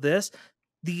all this,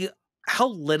 how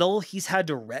little he's had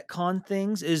to retcon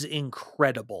things is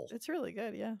incredible. It's really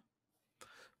good, yeah.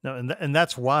 No, and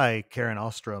that's why Karen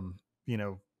Alstrom,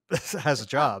 has a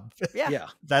job. Yeah.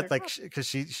 That because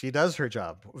she does her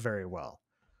job very well.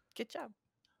 Good job.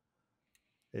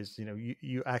 Is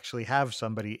you actually have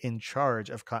somebody in charge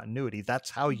of continuity.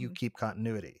 That's how you keep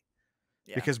continuity.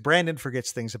 Yeah. Because Brandon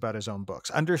forgets things about his own books.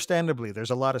 Understandably,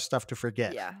 there's a lot of stuff to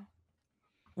forget. Yeah.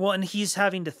 Well, and he's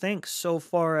having to think so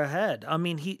far ahead. I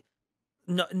mean,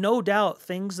 no doubt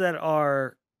things that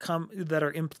are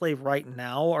in play right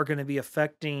now are going to be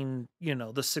affecting,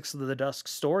 the Six of the Dusk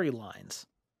storylines.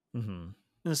 Mm-hmm.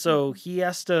 And so he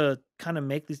has to kind of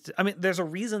make these. I mean, there's a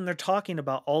reason they're talking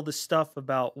about all this stuff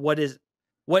about what is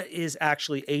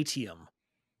actually Atium.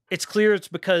 It's clear it's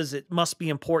because it must be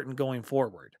important going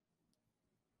forward.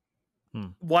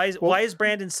 Why is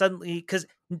Brandon suddenly? Because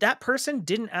that person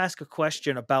didn't ask a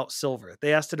question about silver.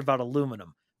 They asked it about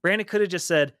aluminum. Brandon could have just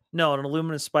said, no, an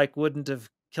aluminum spike wouldn't have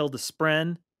killed the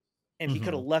Spren, and he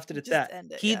could have left it at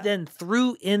that. He then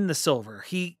threw in the silver.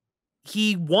 He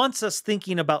wants us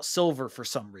thinking about silver for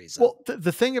some reason. Well,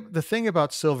 the thing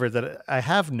about silver that I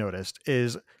have noticed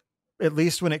is, at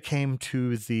least when it came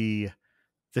to the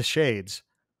shades,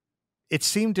 it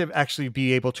seemed to actually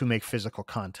be able to make physical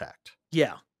contact.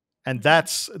 Yeah. And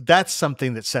that's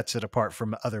something that sets it apart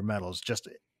from other metals just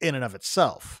in and of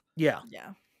itself. Yeah.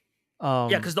 Yeah.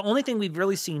 Because the only thing we've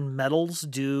really seen metals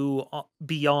do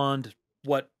beyond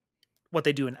what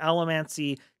they do in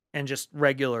allomancy and just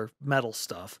regular metal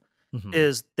stuff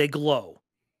is they glow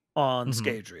on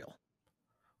Scadrial.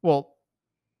 Well,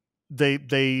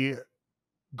 they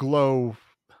glow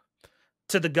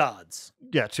to the gods.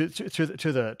 Yeah, to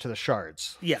the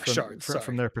shards. Yeah, shards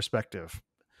from their perspective.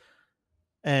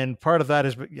 And part of that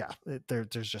is,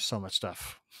 there's just so much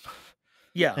stuff.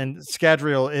 Yeah. And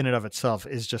Scadrial in and of itself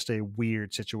is just a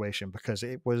weird situation because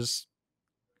it was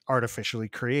artificially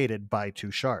created by two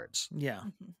shards. Yeah.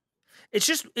 It's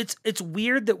just, it's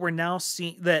weird that we're now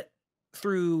seeing that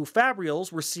through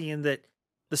Fabrials, we're seeing that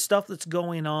the stuff that's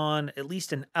going on, at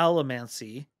least in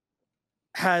allomancy,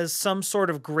 has some sort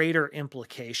of greater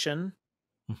implication.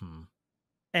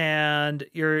 And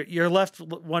you're left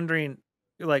wondering,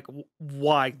 like,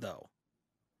 why though?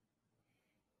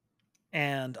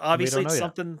 And obviously it's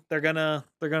something they're gonna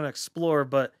explore,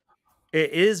 but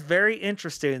it is very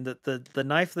interesting that the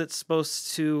knife that's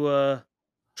supposed to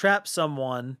trap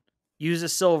someone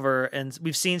uses silver, and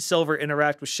we've seen silver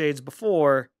interact with shades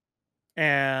before,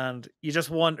 and you just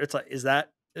wonder, it's like,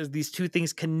 is these two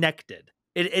things connected?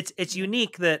 It's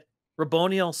unique that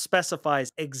Raboniel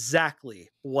specifies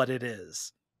exactly what it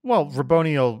is. Well,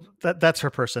 Raboniel, that's her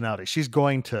personality. She's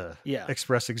going to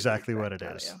express exactly what it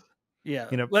is. Yeah,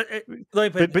 but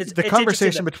the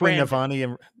conversation between Navani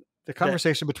and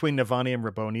between Navani and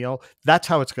Raboniel, that's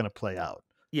how it's going to play out.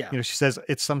 Yeah, she says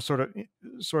it's some sort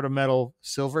of metal,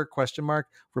 silver ?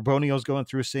 Raboniel's going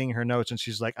through seeing her notes, and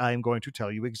she's like, "I am going to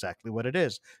tell you exactly what it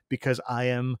is because I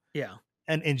am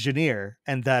an engineer,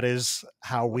 and that is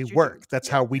how we work. That's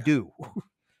how we do.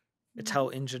 It's how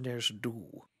engineers do."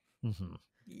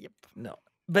 Yep. No,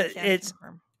 but it's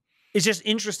just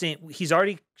interesting. He's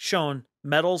already shown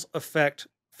metals affect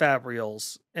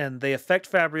Fabrials, and they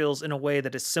affect Fabrials in a way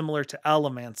that is similar to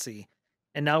allomancy.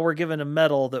 And now we're given a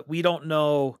metal that we don't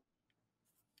know.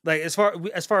 Like, as far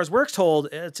as we're told,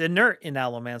 it's inert in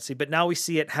allomancy, but now we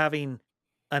see it having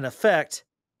an effect.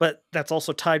 But that's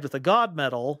also tied with a god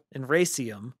metal in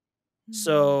Racium,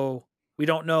 so we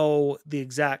don't know the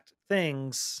exact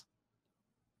things.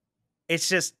 It's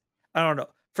just, I don't know.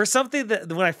 For something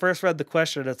that when I first read the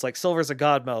question, it's like silver's a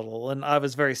god metal, and I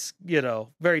was very,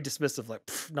 very dismissive, like,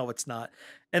 no, it's not.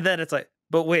 And then it's like,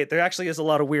 but wait, there actually is a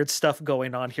lot of weird stuff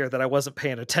going on here that I wasn't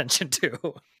paying attention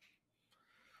to.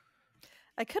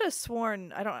 I could have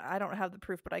sworn, I don't have the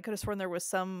proof, but I could have sworn there was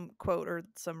some quote or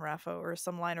some Raffo or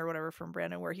some line or whatever from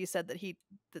Brandon where he said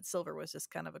that silver was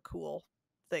just kind of a cool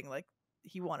thing, like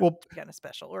he wanted it to be kind of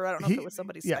special, or I don't know if it was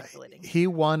somebody speculating. He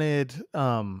wanted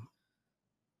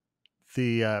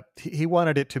he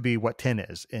wanted it to be what tin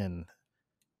is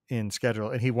in Schedule,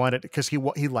 and he wanted, because he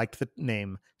liked the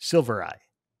name Silver Eye.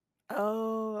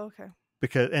 Oh, okay.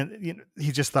 Because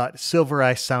he just thought Silver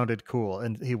Eye sounded cool,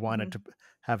 and he wanted to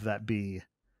have that be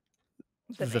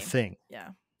the thing. Yeah.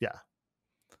 Yeah.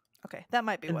 Okay, that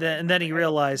might be. And then he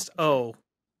realized,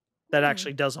 that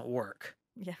actually doesn't work.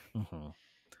 Yeah.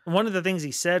 One of the things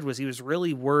he said was he was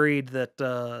really worried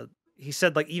that he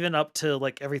said, like, even up to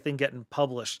like everything getting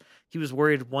published, he was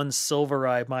worried one Silver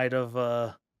Eye might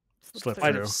have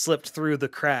slipped through the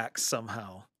cracks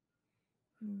somehow.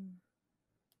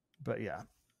 But yeah.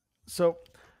 So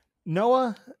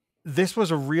Noah, this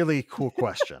was a really cool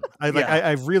question.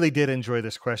 I really did enjoy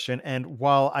this question. And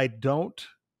while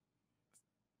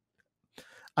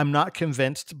I'm not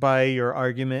convinced by your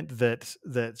argument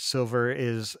that silver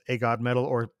is a god metal,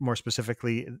 or more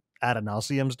specifically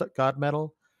Adonalsium's god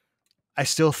metal, I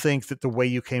still think that the way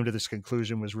you came to this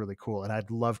conclusion was really cool. And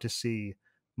I'd love to see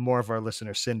more of our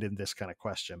listeners send in this kind of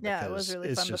question. Yeah, it was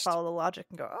really fun to follow the logic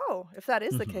and go, oh, if that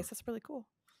is the case, that's really cool.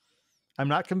 I'm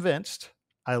not convinced.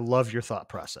 I love your thought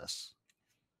process.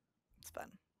 It's fun.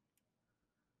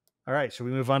 All right. Should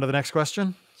we move on to the next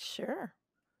question? Sure.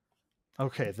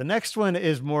 Okay. The next one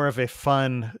is more of a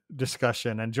fun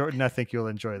discussion. And Jordan, I think you'll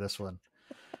enjoy this one.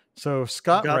 So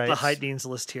Scott got writes, the Heidnings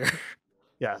list here.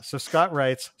 Yeah. So Scott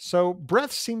writes, so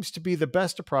breadth seems to be the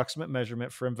best approximate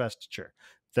measurement for investiture.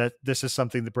 That this is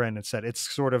something that Brandon said. It's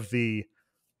sort of the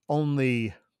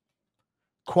only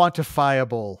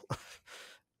quantifiable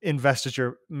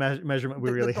investiture measurement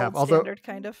we really have. Although, standard,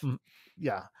 kind of.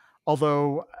 Yeah.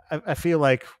 Although I feel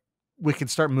like we can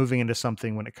start moving into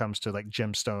something when it comes to like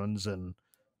gemstones and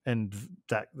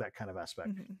that kind of aspect.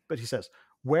 Mm-hmm. But he says,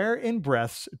 where in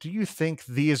breaths do you think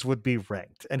these would be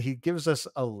ranked? And he gives us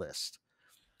a list.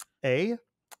 A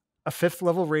 5th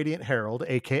level radiant herald,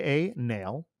 aka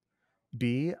nail.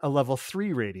 B, a level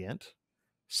 3 radiant.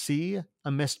 C, a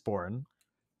mistborn.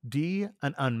 D,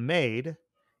 an unmade.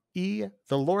 E,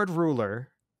 the Lord Ruler.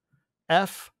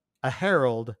 F, a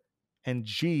herald. And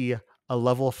G, a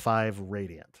level 5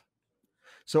 radiant.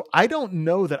 So I don't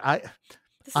know that I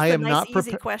am not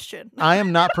easy question. I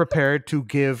am not prepared to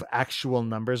give actual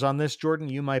numbers on this. Jordan,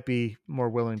 you might be more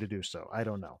willing to do so. I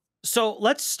don't know. So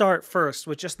let's start first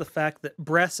with just the fact that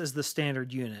breaths is the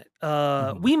standard unit.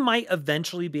 We might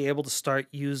eventually be able to start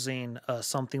using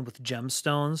something with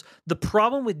gemstones. The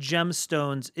problem with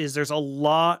gemstones is there's a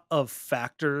lot of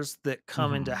factors that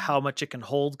come into how much it can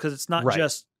hold, because it's not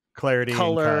just clarity,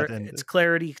 color, it's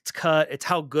clarity, it's cut, it's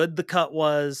how good the cut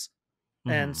was.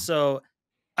 And so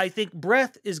I think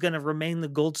breath is going to remain the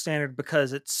gold standard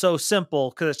because it's so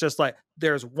simple, because it's just like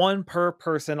there's one per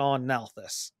person on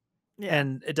Nalthis. Yeah.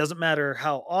 And it doesn't matter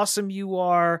how awesome you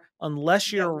are,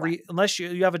 unless you're unless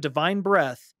you have a divine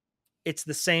breath, it's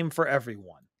the same for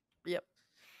everyone. Yep.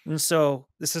 And so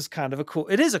this is kind of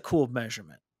it is a cool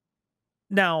measurement.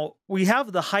 Now we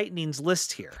have the heightenings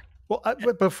list here. Well,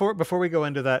 but before we go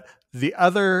into that, the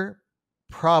other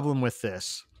problem with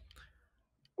this,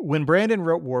 when Brandon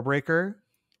wrote Warbreaker,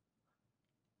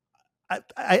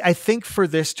 I think for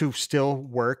this to still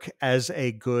work as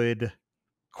a good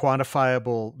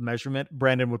quantifiable measurement,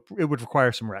 it would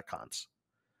require some retcons.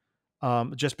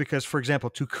 Just because, for example,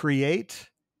 to create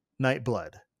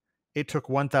Nightblood, it took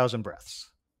 1,000 breaths.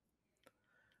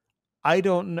 I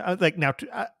don't know, like now,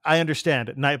 I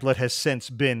understand Nightblood has since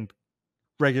been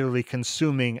regularly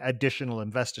consuming additional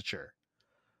investiture,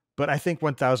 but I think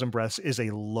 1,000 breaths is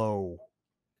a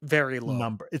very low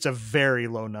number. It's a very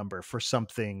low number for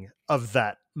something of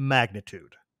that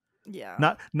magnitude.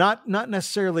 Yeah. Not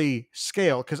necessarily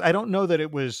scale, because I don't know that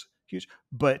it was huge,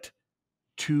 but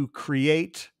to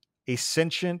create a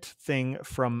sentient thing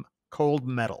from cold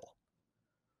metal,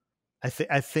 I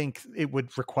think it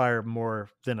would require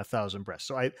more than 1,000 breaths.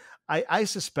 So I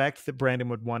suspect that Brandon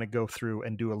would want to go through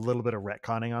and do a little bit of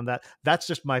retconning on that. That's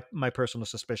just my personal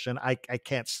suspicion. I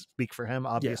can't speak for him,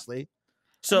 obviously. Yeah.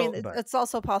 So it's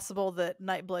also possible that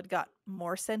Nightblood got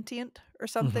more sentient or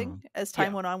something as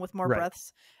time went on with more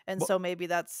breaths. And so maybe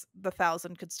that's the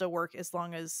 1,000 could still work as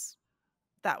long as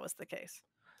that was the case.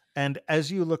 And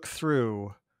as you look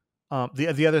through,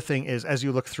 the other thing is, as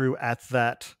you look through at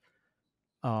that,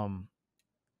 the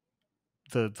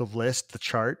list, the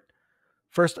chart,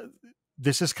 first,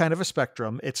 this is kind of a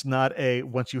spectrum. It's not a,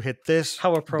 once you hit this,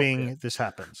 bing, this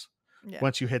happens. Yeah.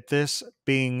 Once you hit this,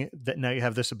 bing, that now you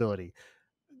have this ability.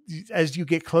 As you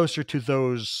get closer to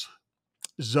those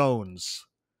zones,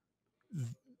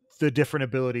 the different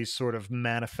abilities sort of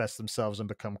manifest themselves and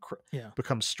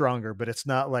become stronger. But it's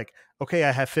not like, okay,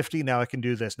 I have 50, now I can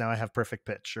do this. Now I have perfect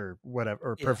pitch or whatever,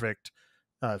 or perfect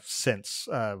sense.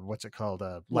 What's it called?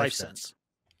 Life sense.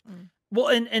 Well,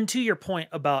 and to your point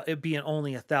about it being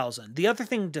only 1,000, the other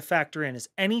thing to factor in is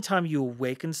anytime you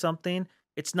awaken something,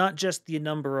 it's not just the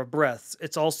number of breaths;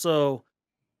 it's also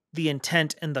the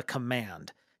intent and the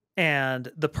command,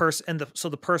 and the person, so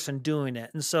the person doing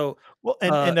it. And so, well,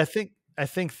 and I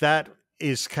think that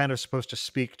is kind of supposed to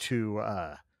speak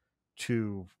to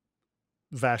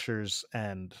Vasher's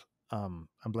and I'm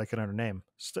blanking on her name.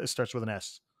 It starts with an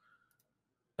S.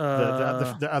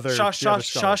 The other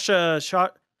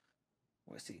Shasha.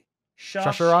 What's he?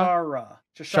 Shashara.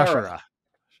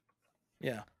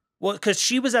 Yeah. Well, because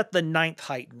she was at the 9th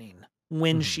heightening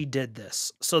when she did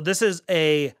this. So this is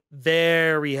a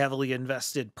very heavily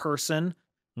invested person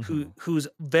who's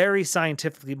very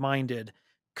scientifically minded,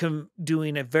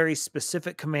 doing a very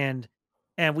specific command.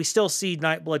 And we still see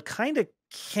Nightblood kind of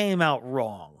came out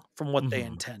wrong from what they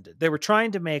intended. They were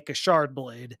trying to make a shard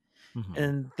blade,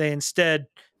 and they instead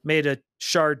made a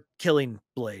shard killing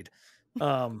blade.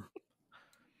 An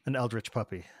eldritch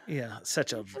puppy. Yeah,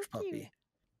 such an eldritch puppy.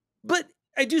 But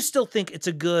I do still think it's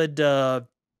a good,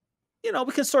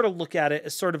 we can sort of look at it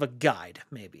as sort of a guide,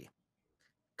 maybe.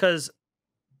 Because,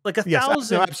 like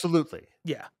 1,000... no, absolutely.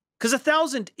 Yeah. Because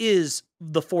 1,000 is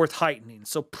the 4th heightening,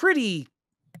 so pretty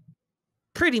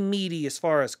meaty as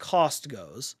far as cost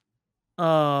goes.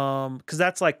 Because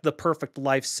that's like the perfect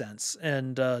life sense.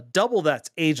 And double that's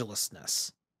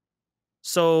agelessness.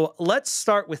 So let's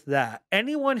start with that.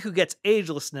 Anyone who gets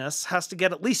agelessness has to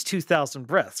get at least 2,000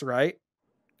 breaths, right?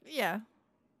 Yeah.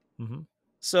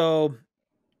 So,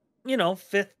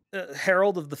 5th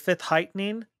Herald of the 5th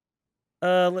heightening.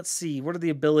 Let's see. What are the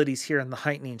abilities here in the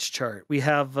heightenings chart? We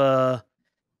have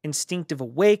instinctive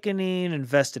awakening,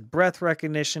 invested breath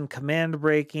recognition, command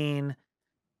breaking,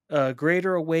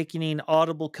 greater awakening,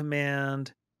 audible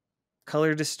command,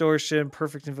 color distortion,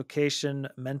 perfect invocation,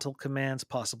 mental commands,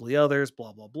 possibly others,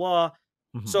 blah, blah, blah.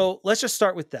 So let's just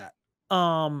start with that.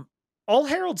 All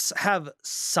heralds have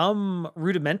some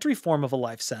rudimentary form of a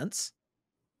life sense,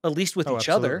 at least with each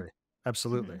other.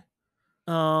 Absolutely.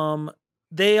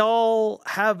 They all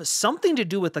have something to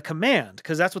do with the command,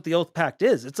 because that's what the Oath Pact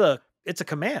is. It's a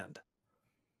command.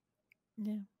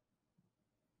 Yeah.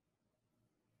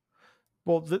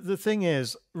 Well, the thing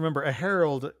is, remember, a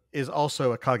herald is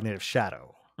also a cognitive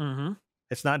shadow.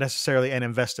 It's not necessarily an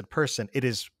invested person. It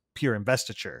is pure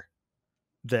investiture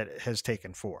that has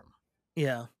taken form.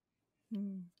 Yeah.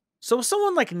 So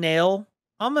someone like Nail,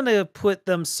 I'm going to put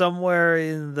them somewhere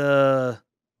in the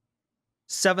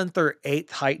 7th or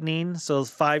 8th heightening. So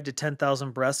 5 to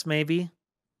 10,000 breaths, maybe.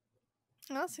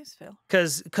 Oh, that seems fair.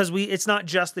 Because it's not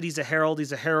just that he's a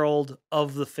herald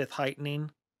of the 5th heightening.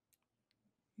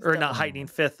 Or not heightening,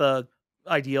 5th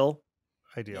ideal.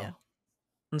 Yeah.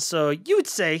 And so you would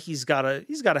say he's gotta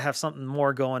have something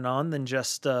more going on than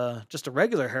just a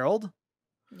regular herald.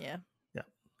 Yeah.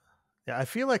 Yeah, I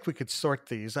feel like we could sort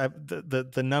these.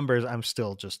 The numbers, I'm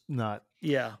still just not.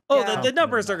 Yeah. Oh, the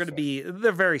numbers are going to be,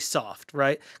 they're very soft,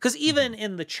 right? Because even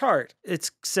in the chart, it's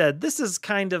said this is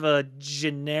kind of a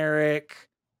generic,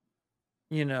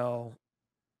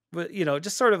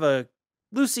 just sort of a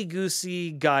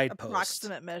loosey-goosey guidepost.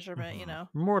 Approximate measurement,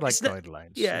 More like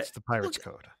guidelines. Yeah. It's the Pirate's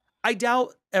Code. I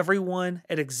doubt everyone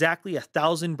at exactly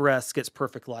 1,000 breaths gets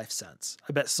perfect life sense.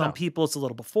 I bet some people it's a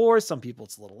little before, some people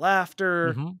it's a little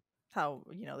after. How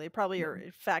they probably are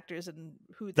factors in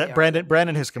who that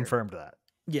Brandon has confirmed that.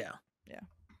 Yeah.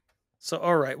 So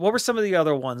all right, what were some of the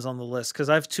other ones on the list? Because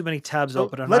I have too many tabs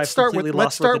open. And Let's start with the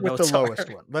lowest one.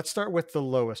 Let's start with the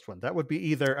lowest one. That would be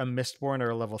either a Mistborn or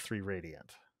a level 3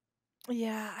 Radiant.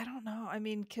 Yeah, I don't know. I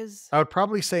mean, because I would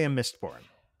probably say a Mistborn.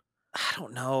 I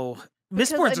don't know.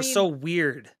 Mistborns are so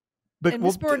weird. But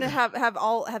Mistborn have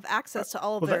access to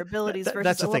all of their abilities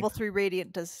versus a level 3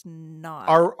 Radiant does not.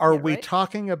 Are we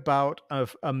talking about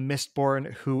a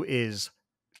Mistborn who is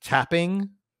tapping,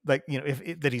 like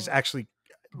that he's actually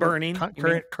burning,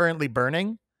 currently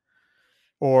burning,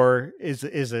 or is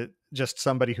it just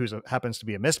somebody who happens to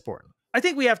be a Mistborn? I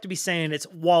think we have to be saying it's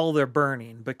while they're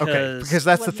burning because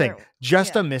that's the thing.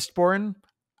 Just a Mistborn,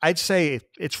 I'd say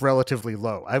it's relatively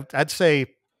low. I'd say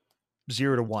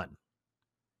 0 to 1.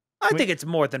 I think it's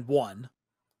more than 1.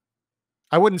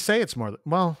 I wouldn't say it's more than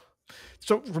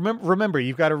So remember,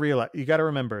 you got to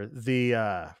remember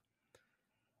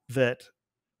that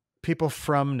people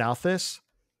from Nalthis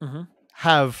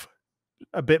have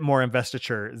a bit more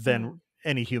investiture than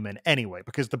any human anyway,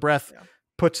 because the breath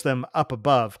puts them up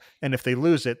above, and if they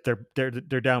lose it,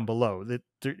 they're down below.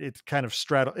 It's kind of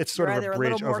straddle. It's sort of a bridge over the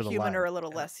line. A little more human or a little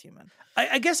less human.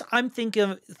 I guess I'm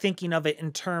thinking of it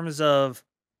in terms of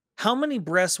how many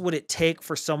breaths would it take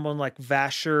for someone like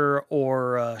Vasher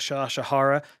or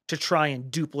Shahara to try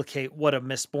and duplicate what a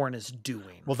Mistborn is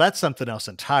doing? Well, that's something else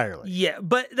entirely. Yeah,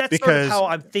 but that's sort of how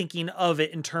I'm thinking of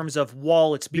it in terms of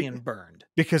while it's being burned.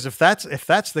 Because if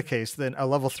that's the case, then a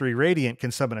level 3 Radiant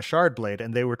can summon a Shard Blade,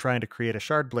 and they were trying to create a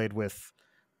Shard Blade with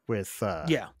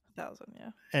 1,000,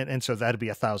 and so that'd be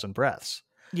 1,000 breaths.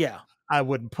 Yeah, I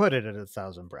wouldn't put it at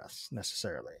 1,000 breaths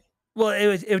necessarily. Well,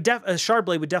 a Shard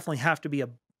Blade would definitely have to be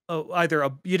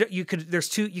you could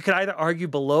either argue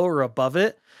below or above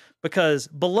it, because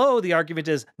below the argument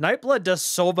is Nightblood does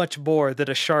so much more than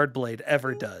a Shard Blade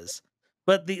ever does.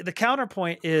 But the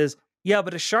counterpoint is Yeah,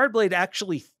 but a Shardblade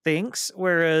actually thinks,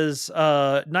 whereas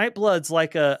Nightblood's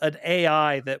like an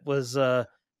AI that was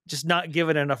just not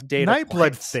given enough data Nightblood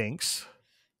points. thinks.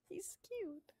 He's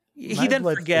cute. He then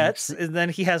Nightblood forgets, thinks- and then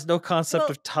he has no concept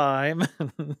Well- of time.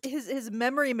 His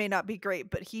memory may not be great,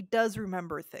 but he does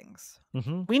remember things.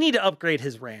 Mhm. We need to upgrade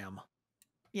his RAM.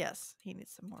 Yes, he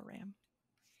needs some more RAM.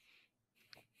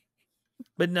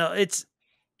 But no, it's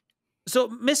so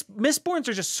Mistborns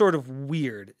are just sort of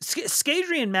weird.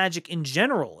 Scadrian magic in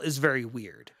general is very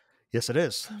weird. Yes, it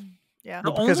is. Yeah.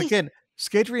 The Because only- again,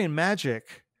 Scadrian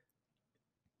magic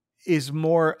is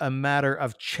more a matter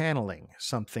of channeling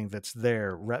something that's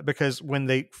there, right? Because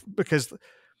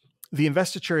the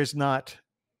investiture is not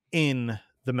in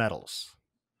the metals.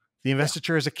 The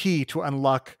investiture is a key to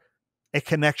unlock a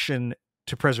connection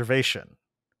to preservation,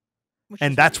 Which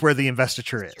and is that's what where the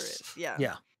investiture Investiture is. Yeah.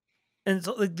 Yeah. And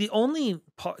so like the only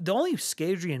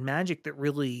Scadrian magic that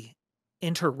really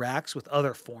interacts with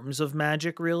other forms of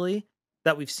magic really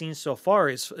that we've seen so far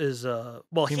is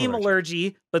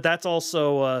hemalurgy, but that's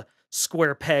also a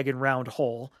square peg and round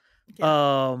hole.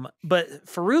 Yeah. But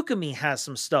Farukami has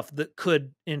some stuff that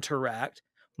could interact.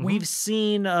 Mhm.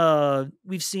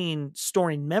 We've seen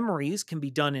storing memories can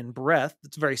be done in breath.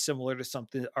 It's very similar to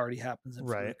something that already happens in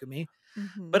Right. Farukami.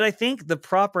 Mhm. But I think the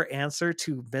proper answer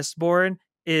to Mistborn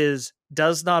is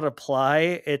does not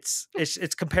apply. It's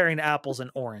comparing apples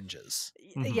and oranges.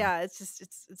 Mhm. Yeah, it's just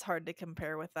it's hard to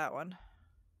compare with that one.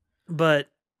 But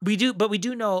we do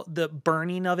know the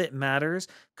burning of it matters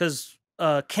because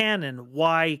canon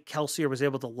why Kelsier was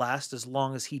able to last as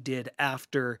long as he did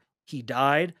after he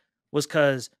died was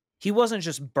because he wasn't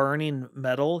just burning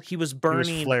metal, he was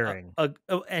burning flaring.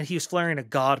 and he was flaring a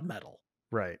god metal.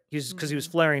 Right. Because he was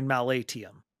flaring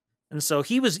malatium, and so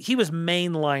he was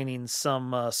mainlining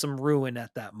some ruin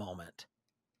at that moment.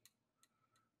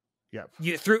 Yep.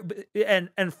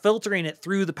 And filtering it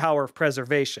through the power of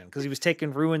preservation because he was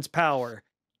taking ruin's power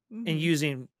Mhm. and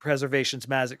using preservation's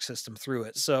magic system through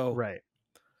it. So Right.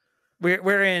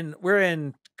 we're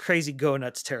in crazy go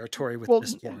nuts territory with Well,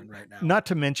 Mistborn right now. Not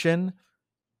to mention,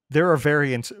 there are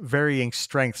varying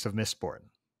strengths of Mistborn.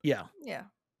 Yeah. Yeah.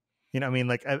 You know, I mean,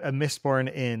 like a Mistborn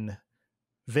in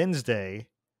Vin's day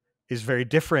is very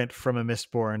different from a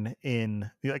Mistborn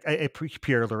in like a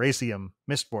pure Lerasium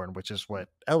Mistborn, which is what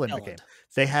Ellen became.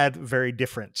 They had very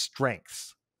different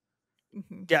strengths.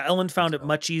 Mhm. Yeah, Ellen found it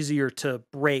much easier to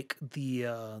break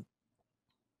the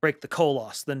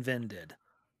Koloss than Vin did.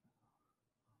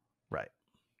 Right.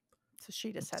 So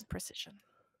she just had precision.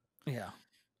 Yeah.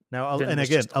 Now, Vin and was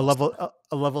again, just a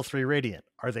level 3 Radiant.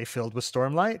 Are they filled with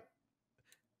Stormlight?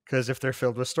 Because if they're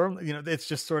filled with Stormlight, you know, it's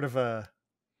just sort of a.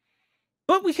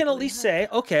 But we can at least say,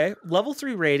 okay, level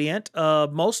 3 Radiant.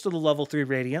 Most of the level 3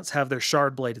 Radiants have their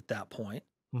Shardblade at that point.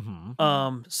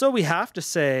 Mhm. So we have to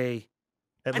say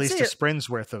At I'd least say a sprint's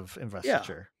worth of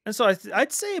investiture. and so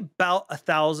I'd say about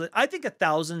 1,000. I think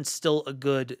 1,000 is still a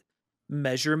good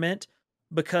measurement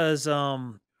because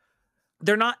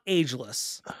they're not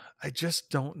ageless. I just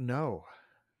don't know.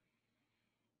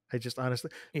 I just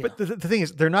honestly, Yeah. but the thing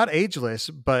is, they're not ageless.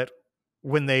 But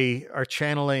when they are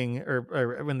channeling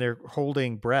or when they're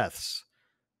holding breaths,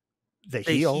 they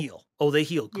heal. Oh, they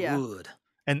heal Yeah. good.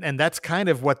 And that's kind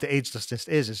of what the agelessness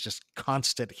is just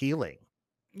constant healing.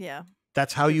 Yeah.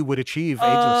 That's how you would achieve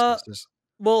agelessness.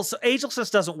 Well, so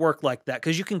agelessness doesn't work like that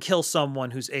because you can kill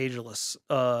someone who's ageless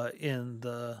in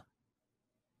the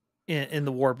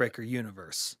Warbreaker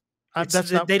universe.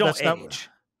 They don't age.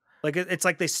 Like it's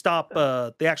like they stop.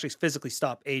 They actually physically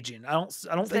stop aging. I don't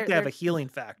think they have a healing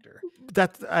factor.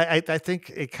 That I think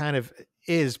it kind of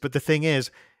is, but the thing is,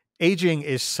 aging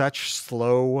is such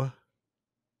slow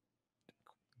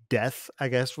death. I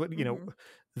guess what you know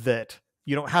that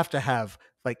you don't have to have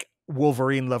like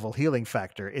Wolverine level healing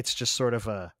factor. It's just sort of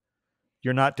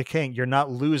you're not decaying. You're not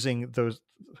losing those.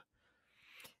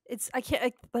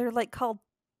 They're like called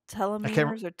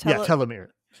telomeres or telomere.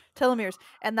 Telomeres,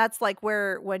 and that's like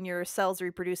where when your cells are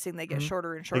reproducing, they get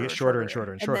shorter and shorter. They get shorter and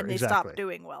shorter and shorter, then they stop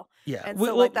doing well. Yeah, and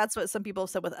so like that's what some people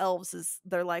have said with elves is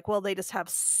they're like, well, they just have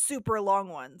super long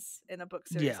ones in a book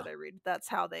series that I read. That's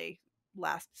how they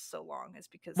last so long is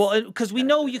because we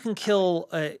know you can kill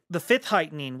the fifth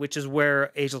heightening, which is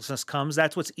where agelessness comes.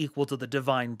 That's what's equal to the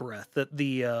divine breath. That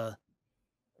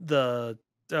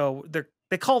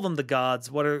they call them the gods.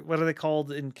 What are they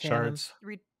called in canon? Shards.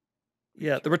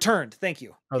 Yeah, the returned. Thank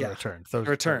you. Oh, yeah. the returned. The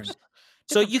returned.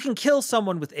 So you can kill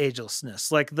someone with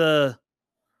agelessness. Like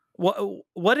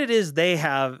what it is they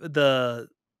have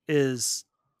is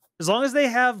as long as they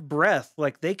have breath,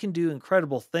 like they can do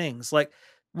incredible things. Like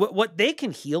what they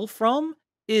can heal from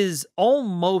is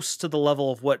almost to the level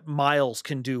of what Miles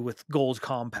can do with gold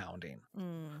compounding.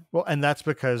 Well, and that's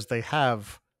because they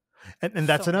have, and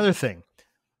that's So another many. thing.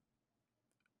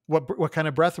 What kind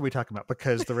of breath are we talking about?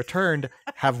 Because the returned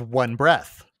have one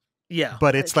breath, Yeah.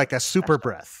 but That it's is like a super special.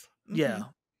 breath. Yeah.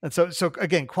 And so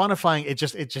again, quantifying it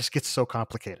just gets so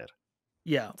complicated.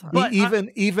 Yeah. It's hard. But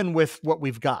Even with what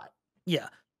we've got. yeah.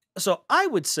 So I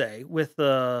would say with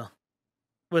a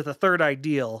third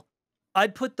ideal,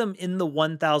 I'd put them in the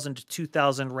 1,000 to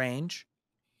 2,000 range.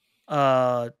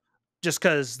 Just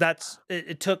because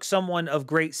it took someone of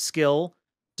great skill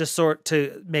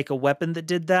to make a weapon that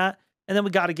did that. And then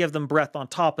we got to give them breath on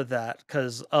top of that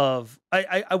because of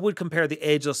I would compare the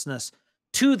agelessness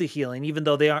to the healing, even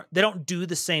though they don't do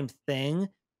the same thing.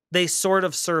 They sort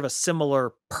of serve a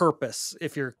similar purpose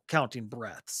if you're counting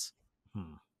breaths.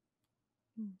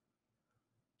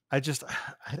 I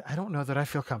don't know that I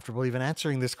feel comfortable even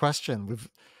answering this question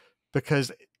because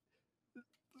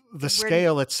the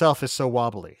scale itself is so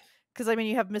wobbly. Because I mean,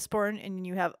 you have Mistborn, and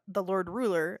you have the Lord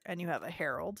Ruler, and you have a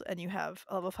Herald, and you have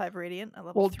a level 5 Radiant, a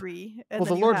level 3. And well,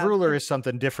 then the you Lord have Ruler is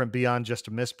something different beyond just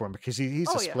a Mistborn because he's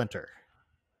a splinter.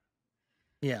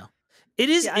 Yeah. It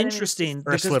is Yeah, I mean, interesting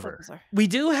Or a because sliver. we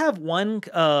do have one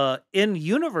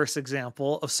in-universe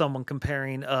example of someone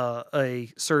comparing a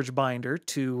Surge Binder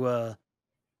to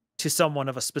someone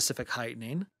of a specific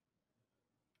heightening.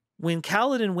 When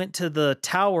Kaladin went to the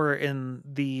tower in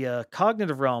the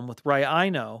cognitive realm with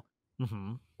Rai'Aino,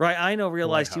 Rai'Aino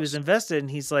realized he was invested, and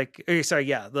he's like,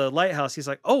 the lighthouse. He's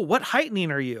like, oh, what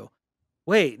heightening are you?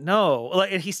 Wait, no.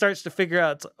 Like, and he starts to figure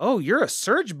out, oh, you're a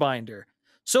Surge Binder.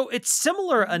 So it's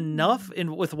similar enough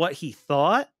with what he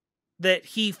thought that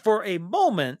he, for a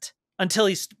moment, until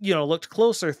he looked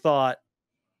closer, thought,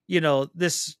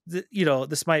 this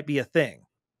might be a thing.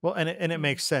 Well, and it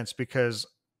makes sense because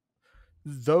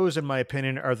those, in my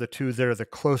opinion, are the two that are the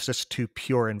closest to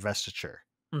pure investiture.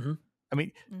 I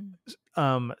mean,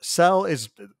 Cell is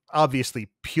obviously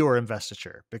pure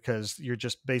investiture because you're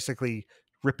just basically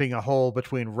ripping a hole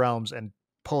between realms and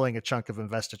pulling a chunk of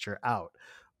investiture out.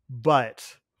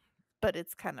 But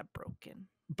it's kind of broken.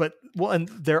 But and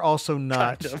they're also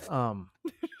not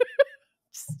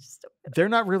they're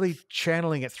not really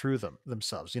channeling it through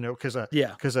themselves, because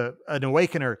an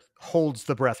awakener holds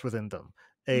the breath within them.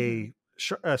 A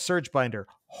Surge Binder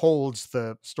holds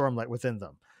the stormlight within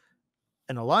them.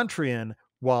 An Elantrian,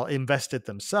 while invested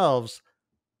themselves,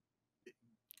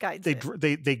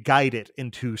 they guide it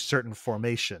into certain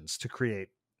formations to create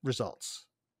results.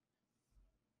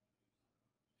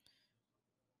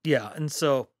 Yeah, and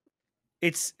so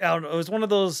it's, I don't know, it was one of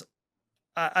those,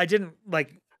 I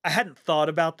hadn't thought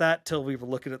about that till we were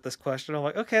looking at this question. I'm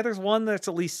like, okay, there's one that's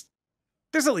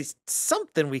there's at least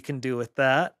something we can do with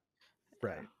that.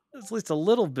 Right. At least a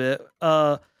little bit.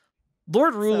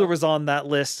 Lord Ruler was on that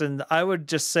list, and I would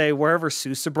just say wherever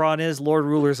Susebron is, Lord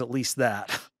Ruler's at least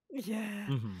that. Yeah.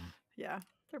 Yeah.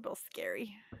 They're both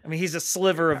scary. I mean, he's a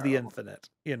sliver of the infinite,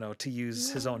 to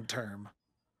use his own term.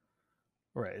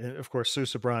 Right. And of course,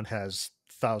 Susebron has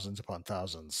thousands upon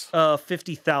thousands.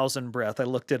 50,000 breath. I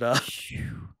looked it up.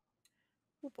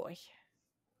 Oh boy.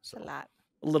 It's a lot.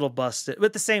 A little busted. But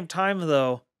at the same time,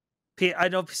 though, I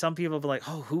know some people will be like,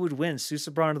 oh, who would win,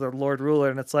 Susebron or the Lord Ruler?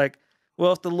 And it's like,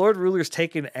 well, if the Lord Ruler's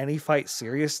taking any fight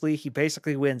seriously, he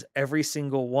basically wins every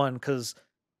single one because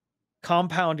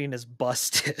compounding is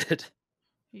busted.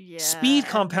 Yeah. Speed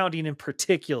compounding in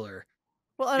particular.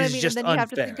 Well, and is I mean, just and then you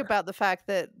have unfair. to think about the fact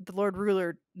that the Lord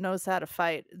Ruler knows how to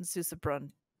fight, and Susebron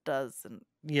doesn't.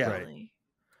 Yeah. Really.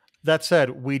 That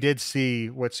said, we did see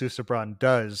what Susebron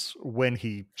does when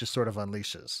he just sort of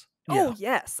unleashes. Yeah. Oh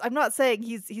yes, I'm not saying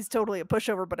he's totally a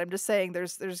pushover, but I'm just saying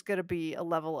there's going to be a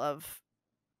level of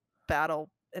battle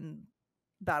and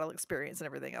battle experience and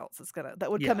everything else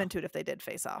that would come into it if they did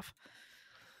face off.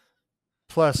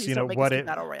 Plus, Please don't make us do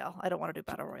battle royale. I don't want to do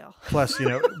battle royale. Plus,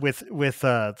 with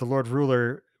the Lord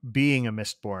Ruler being a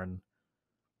Mistborn,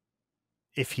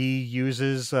 if he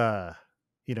uses Nycrosil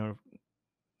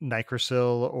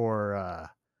or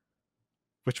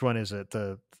which one is it?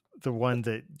 The one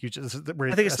that you just I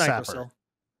think it's Nycrosil.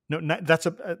 No, that's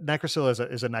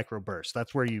Nycrosil is a Nycro burst.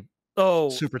 That's where you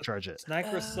supercharge it. It's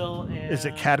Nycrosil and is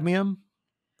it cadmium?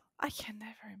 I can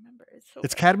never remember.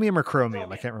 It's cadmium or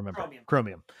chromium. I can't remember.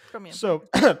 Chromium. So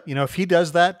if he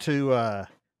does that to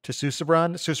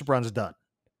Susebron, Susebron's done.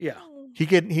 Yeah.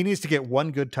 He needs to get one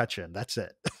good touch in. That's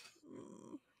it.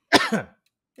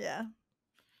 Yeah.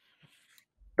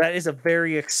 That is a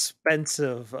very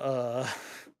expensive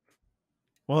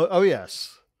well, oh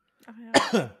yes. Oh,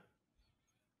 yeah.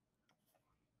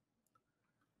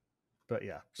 But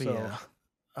yeah. So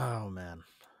oh man.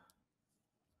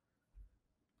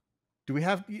 Do we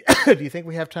have? Do you think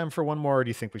we have time for one more, or do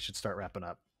you think we should start wrapping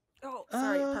up? Oh,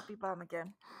 sorry, puppy bomb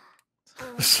again.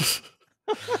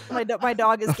 My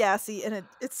dog is gassy, and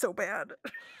it's so bad.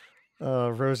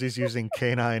 Rosie's using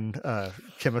canine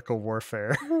chemical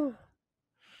warfare.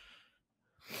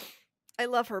 I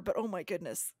love her, but oh my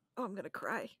goodness. Oh, I'm going to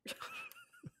cry.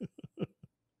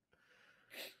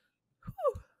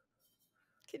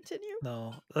 Continue.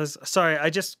 No, sorry.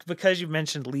 Because you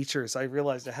mentioned leechers, I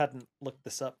realized I hadn't looked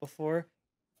this up before.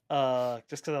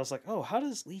 Just because I was like, oh, how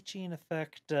does leeching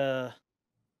affect,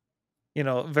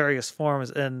 various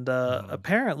forms? And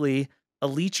apparently, a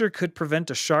leecher could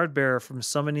prevent a shard bearer from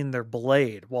summoning their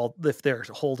blade if they're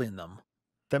holding them.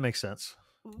 That makes sense.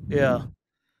 Yeah.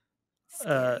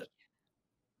 Scary.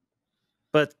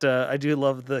 But I do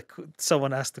love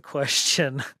someone asked the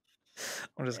question.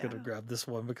 I'm just going to grab this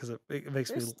one because it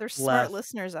makes me laugh. There's smart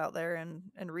listeners out there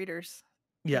and readers.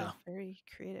 Yeah. Very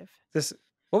creative.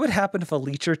 What would happen if a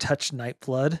leecher touched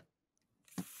Nightblood?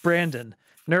 Brandon,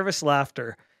 nervous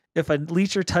laughter. If a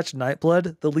leecher touched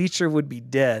Nightblood, the leecher would be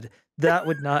dead. That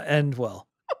would not end well.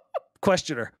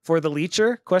 Questioner, for the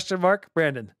leecher? ?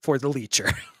 Brandon, for the leecher.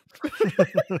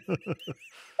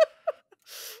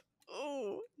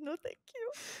 Oh, no thank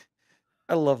you.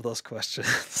 I love those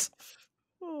questions.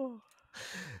 Oh.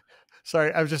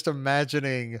 Sorry, I'm just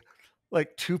imagining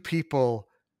like two people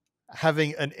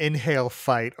having an inhale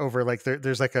fight over like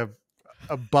there's like a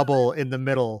bubble in the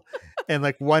middle, and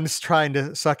like one's trying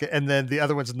to suck it, and then the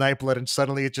other one's Nightblood, and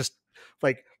suddenly it just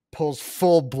like pulls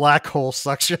full black hole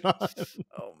suction on.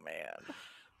 Oh man.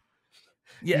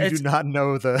 Yeah, you do not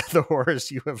know the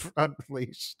horrors you have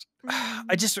unleashed.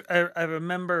 I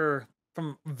remember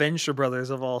from Venture Brothers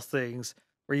of all things,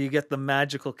 where you get the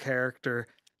magical character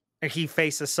and he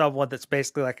faces someone that's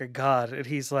basically like a god, and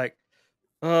he's like,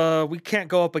 we can't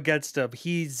go up against him.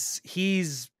 He's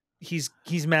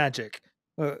magic.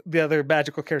 The other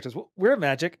magical characters, we're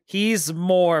magic. He's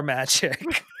more magic.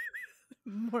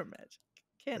 More magic.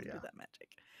 Can't do that magic.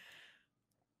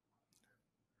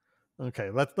 Okay,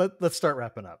 let's start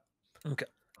wrapping up. Okay.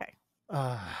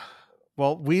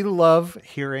 Well, we love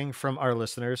hearing from our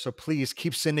listeners, so please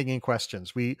keep sending in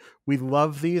questions. We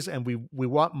love these, and we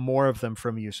want more of them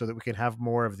from you so that we can have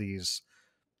more of these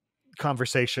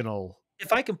conversational.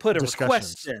 If I can put a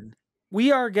request in,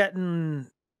 we are getting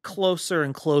closer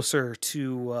and closer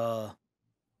to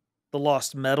the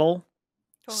Lost Metal.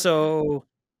 Oh, so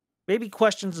maybe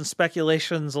questions and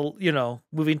speculations,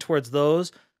 moving towards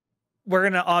those. We're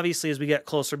going to, obviously, as we get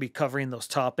closer, be covering those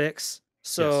topics.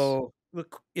 So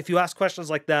if you ask questions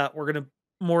like that, we're going to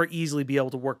more easily be able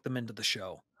to work them into the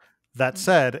show. That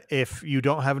said, if you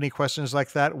don't have any questions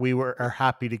like that, we are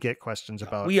happy to get questions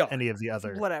about any of the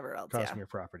other whatever else, Cosmere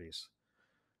properties.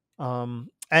 And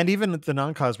even the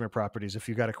non-Cosmere properties, if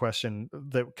you got a question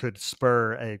that could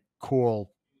spur a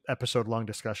cool episode-long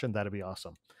discussion, that'd be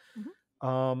awesome.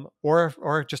 Mm-hmm.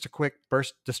 Or just a quick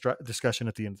burst discussion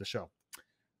at the end of the show.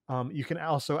 You can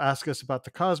also ask us about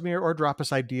the Cosmere or drop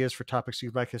us ideas for topics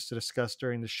you'd like us to discuss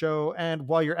during the show. And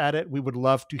while you're at it, we would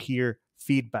love to hear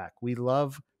feedback. We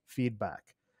love feedback.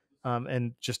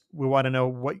 And just we want to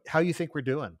know how you think we're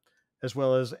doing, as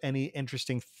well as any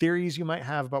interesting theories you might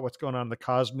have about what's going on in the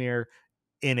Cosmere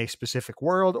in a specific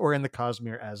world or in the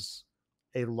Cosmere as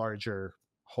a larger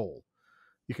whole.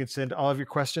 You can send all of your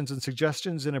questions and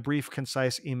suggestions in a brief,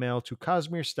 concise email to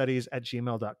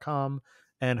cosmerestudies@gmail.com.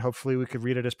 And hopefully we could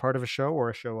read it as part of a show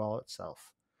or a show all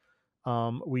itself.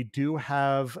 We do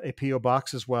have a P.O.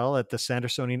 Box as well at the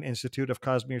Sandersonian Institute of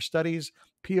Cosmere Studies,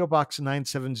 P.O. Box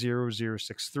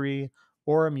 970063,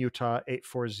 Orem, Utah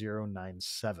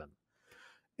 84097.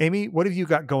 Amy, what have you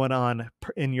got going on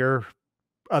in your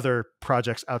other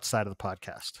projects outside of the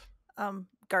podcast?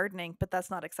 Gardening, but that's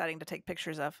not exciting to take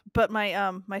pictures of. But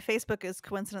my my Facebook is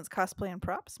Coincidence Cosplay and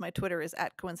Props. My Twitter is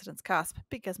 @CoincidenceCosp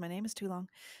because my name is too long.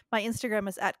 My Instagram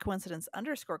is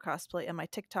 @coincidence_cosplay, and my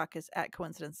TikTok is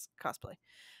 @coincidencecosplay.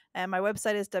 And my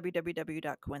website is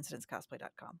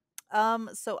www.coincidencecosplay.com.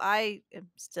 So I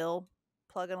am still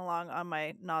plugging along on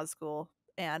my NOS school,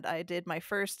 and I did my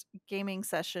first gaming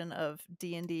session of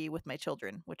D&D with my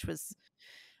children, which was,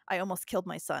 I almost killed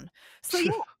my son. So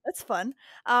yeah, that's fun.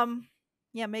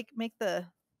 Yeah, make the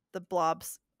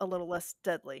blobs a little less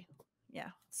deadly. Yeah.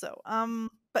 So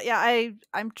but yeah,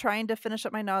 I'm trying to finish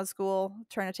up my NOS school,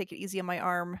 trying to take it easy on my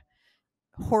arm.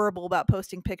 Horrible about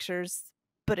posting pictures,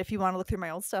 but if you want to look through my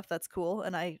old stuff, that's cool.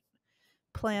 And I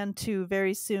plan to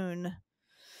very soon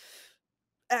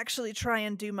actually try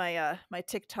and do my my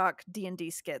TikTok D&D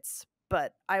skits,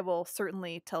 but I will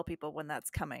certainly tell people when that's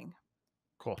coming.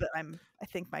 Cool. But I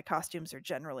think my costumes are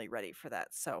generally ready for that.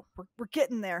 So we're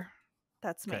getting there.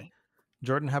 That's me.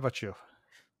 Jordan, how about you?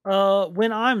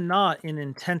 When I'm not in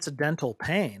intense dental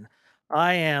pain,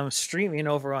 I am streaming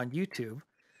over on YouTube.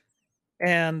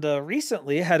 And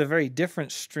recently, I had a very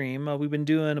different stream. We've been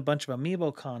doing a bunch of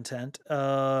Amiibo content.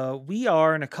 We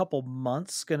are in a couple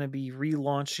months going to be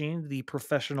relaunching the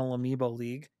Professional Amiibo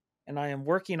League, and I am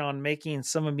working on making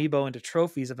some Amiibo into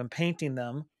trophies. I've been painting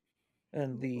them.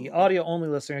 And the audio only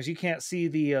listeners, you can't see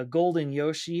the golden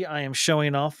Yoshi I am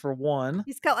showing off for one.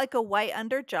 He's got like a white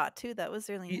underjaw too. That was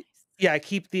really nice. Yeah, I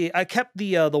kept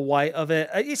the white of it.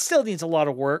 It still needs a lot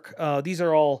of work. These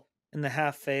are all in the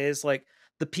half phase. Like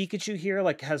the Pikachu here,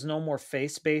 like has no more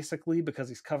face basically because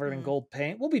he's covered in gold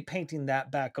paint. We'll be painting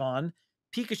that back on.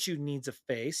 Pikachu needs a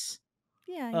face.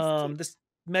 Yeah. This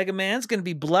Mega Man's gonna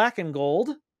be black and gold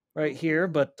right here,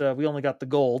 but we only got the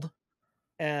gold.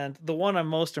 And the one I'm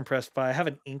most impressed by, I have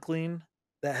an Inkling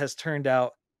that has turned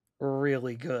out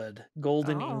really good.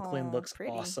 Golden Inkling looks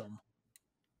awesome.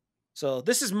 So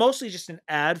this is mostly just an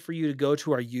ad for you to go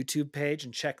to our YouTube page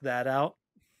and check that out.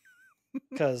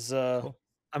 Because cool.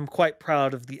 I'm quite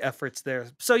proud of the efforts there.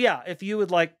 So yeah, if you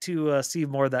would like to see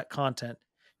more of that content,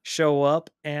 show up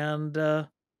and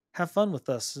have fun with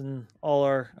us and all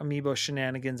our Amiibo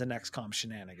shenanigans and XCOM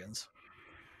shenanigans.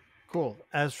 Cool.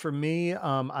 As for me,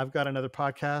 I've got another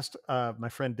podcast. My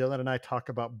friend Dylan and I talk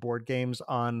about board games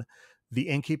on the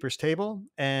Innkeeper's Table,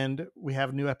 and we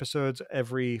have new episodes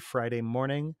every Friday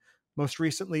morning. Most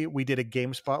recently, we did a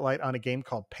game spotlight on a game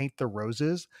called Paint the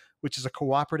Roses, which is a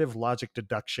cooperative logic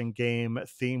deduction game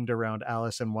themed around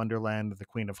Alice in Wonderland, the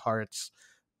Queen of Hearts,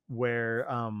 where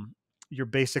you're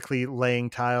basically laying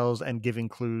tiles and giving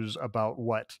clues about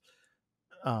what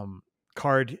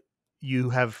card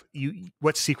you have,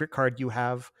 what secret card you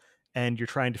have, and you're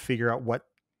trying to figure out what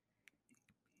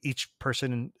each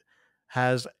person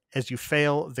has. As you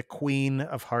fail, the Queen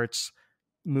of Hearts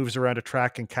moves around a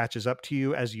track and catches up to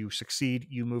you. As you succeed,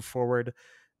 you move forward.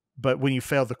 But when you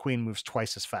fail, the Queen moves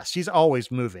twice as fast. She's always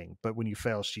moving, but when you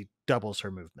fail, she doubles her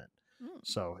movement.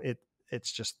 So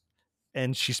it's just,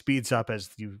 and she speeds up as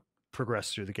you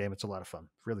progress through the game. It's a lot of fun.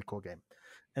 Really cool game.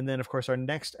 And then, of course, our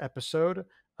next episode,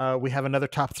 we have another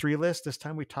top 3 list. This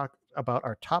time we talk about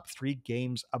our top 3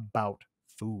 games about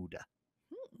food.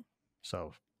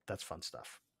 So that's fun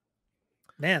stuff.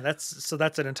 Man, that's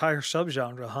an entire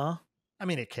subgenre, huh? I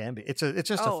mean, it can be. It's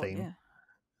just a theme. Yeah.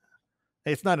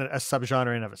 It's not a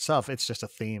subgenre in of itself. It's just a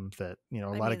theme that, a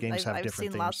lot of games have different themes.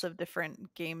 I've seen lots of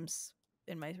different games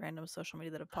in my random social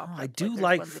media that have popped up. I do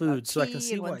like food, so I can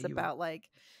see why one's about like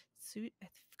I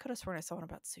could have sworn I saw one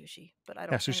about sushi, but I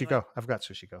don't. Yeah, Sushi Go. I've got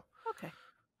Sushi Go. Okay,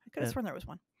 I could have sworn there was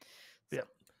one. So.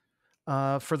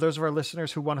 Yeah. For those of our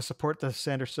listeners who want to support the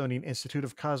Sandersonian Institute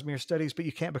of Cosmere Studies, but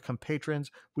you can't become patrons,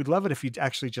 we'd love it if you'd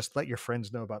actually just let your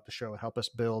friends know about the show and help us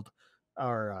build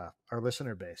our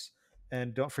listener base.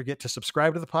 And don't forget to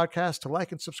subscribe to the podcast, to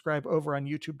like and subscribe over on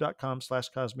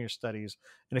youtube.com/cosmerestudies.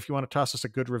 And if you want to toss us a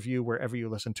good review wherever you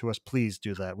listen to us, please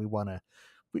do that. We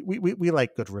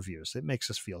like good reviews. It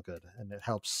makes us feel good and it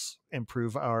helps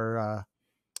improve our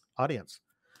audience.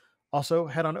 Also,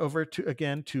 head on over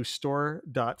to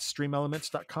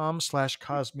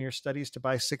store.streamelements.com/cosmerestudies to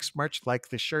buy SICS merch like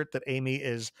the shirt that Amy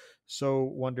is so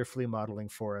wonderfully modeling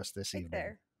for us this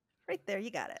evening. Right there.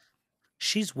 You got it.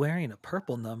 She's wearing a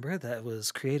purple number that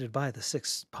was created by the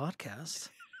SICS podcast.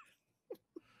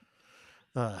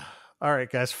 All right,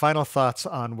 guys. Final thoughts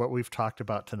on what we've talked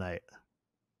about tonight.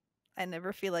 I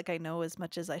never feel like I know as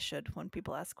much as I should when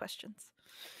people ask questions,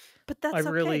 but that's I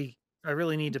really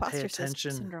need to pay Imposter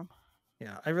attention. syndrome.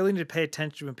 Yeah, I really need to pay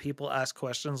attention when people ask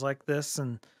questions like this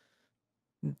and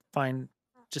find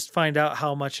out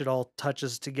how much it all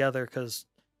touches together, because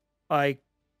I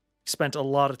spent a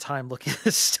lot of time looking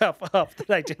this stuff up that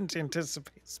I didn't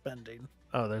anticipate spending.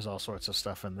 Oh, there's all sorts of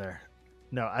stuff in there.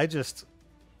 No, I just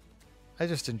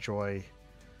enjoy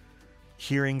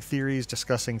hearing theories,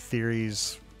 discussing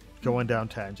theories, going down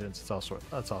tangents. That's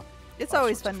all. It's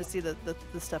always fun to see the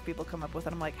stuff people come up with,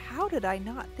 and I'm like, how did I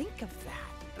not think of that?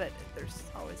 But there's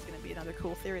always going to be another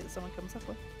cool theory that someone comes up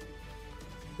with.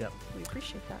 Yep. We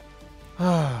appreciate that.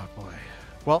 Oh, boy.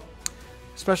 Well,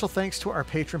 special thanks to our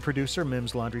patron producer,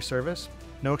 Mim's Laundry Service.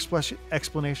 No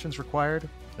explanations required,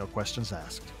 no questions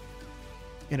asked.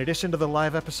 In addition to the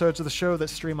live episodes of the show that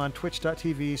stream on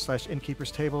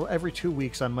twitch.tv/Innkeeper's Table every 2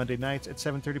 weeks on Monday nights at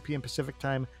 7:30 p.m. Pacific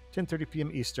Time, 10:30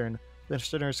 p.m. Eastern,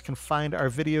 listeners can find our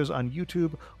videos on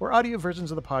YouTube or audio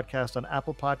versions of the podcast on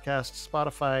Apple Podcasts,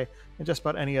 Spotify, and just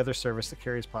about any other service that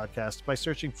carries podcasts by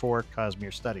searching for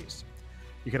Cosmere Studies.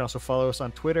 You can also follow us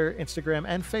on Twitter, Instagram,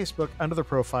 and Facebook under the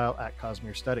profile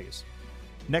 @Cosmere Studies.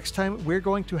 Next time, we're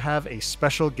going to have a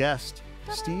special guest.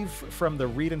 Steve from the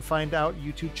Read and Find Out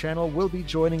YouTube channel will be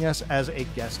joining us as a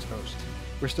guest host.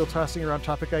 We're still tossing around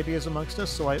topic ideas amongst us,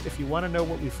 so if you want to know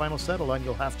what we finally settle on,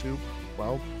 you'll have to,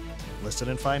 well, listen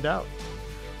and find out.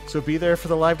 So be there for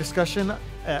the live discussion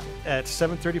at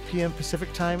 7:30 p.m.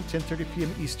 Pacific Time, 10:30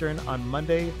 p.m. Eastern on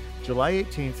Monday, July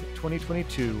 18th,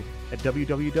 2022 at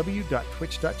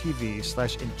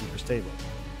www.twitch.tv/innkeeperstable.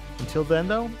 Until then,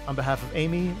 though, on behalf of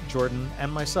Amy, Jordan,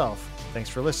 and myself, thanks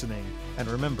for listening. And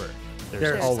remember,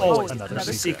 there's always another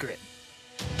secret.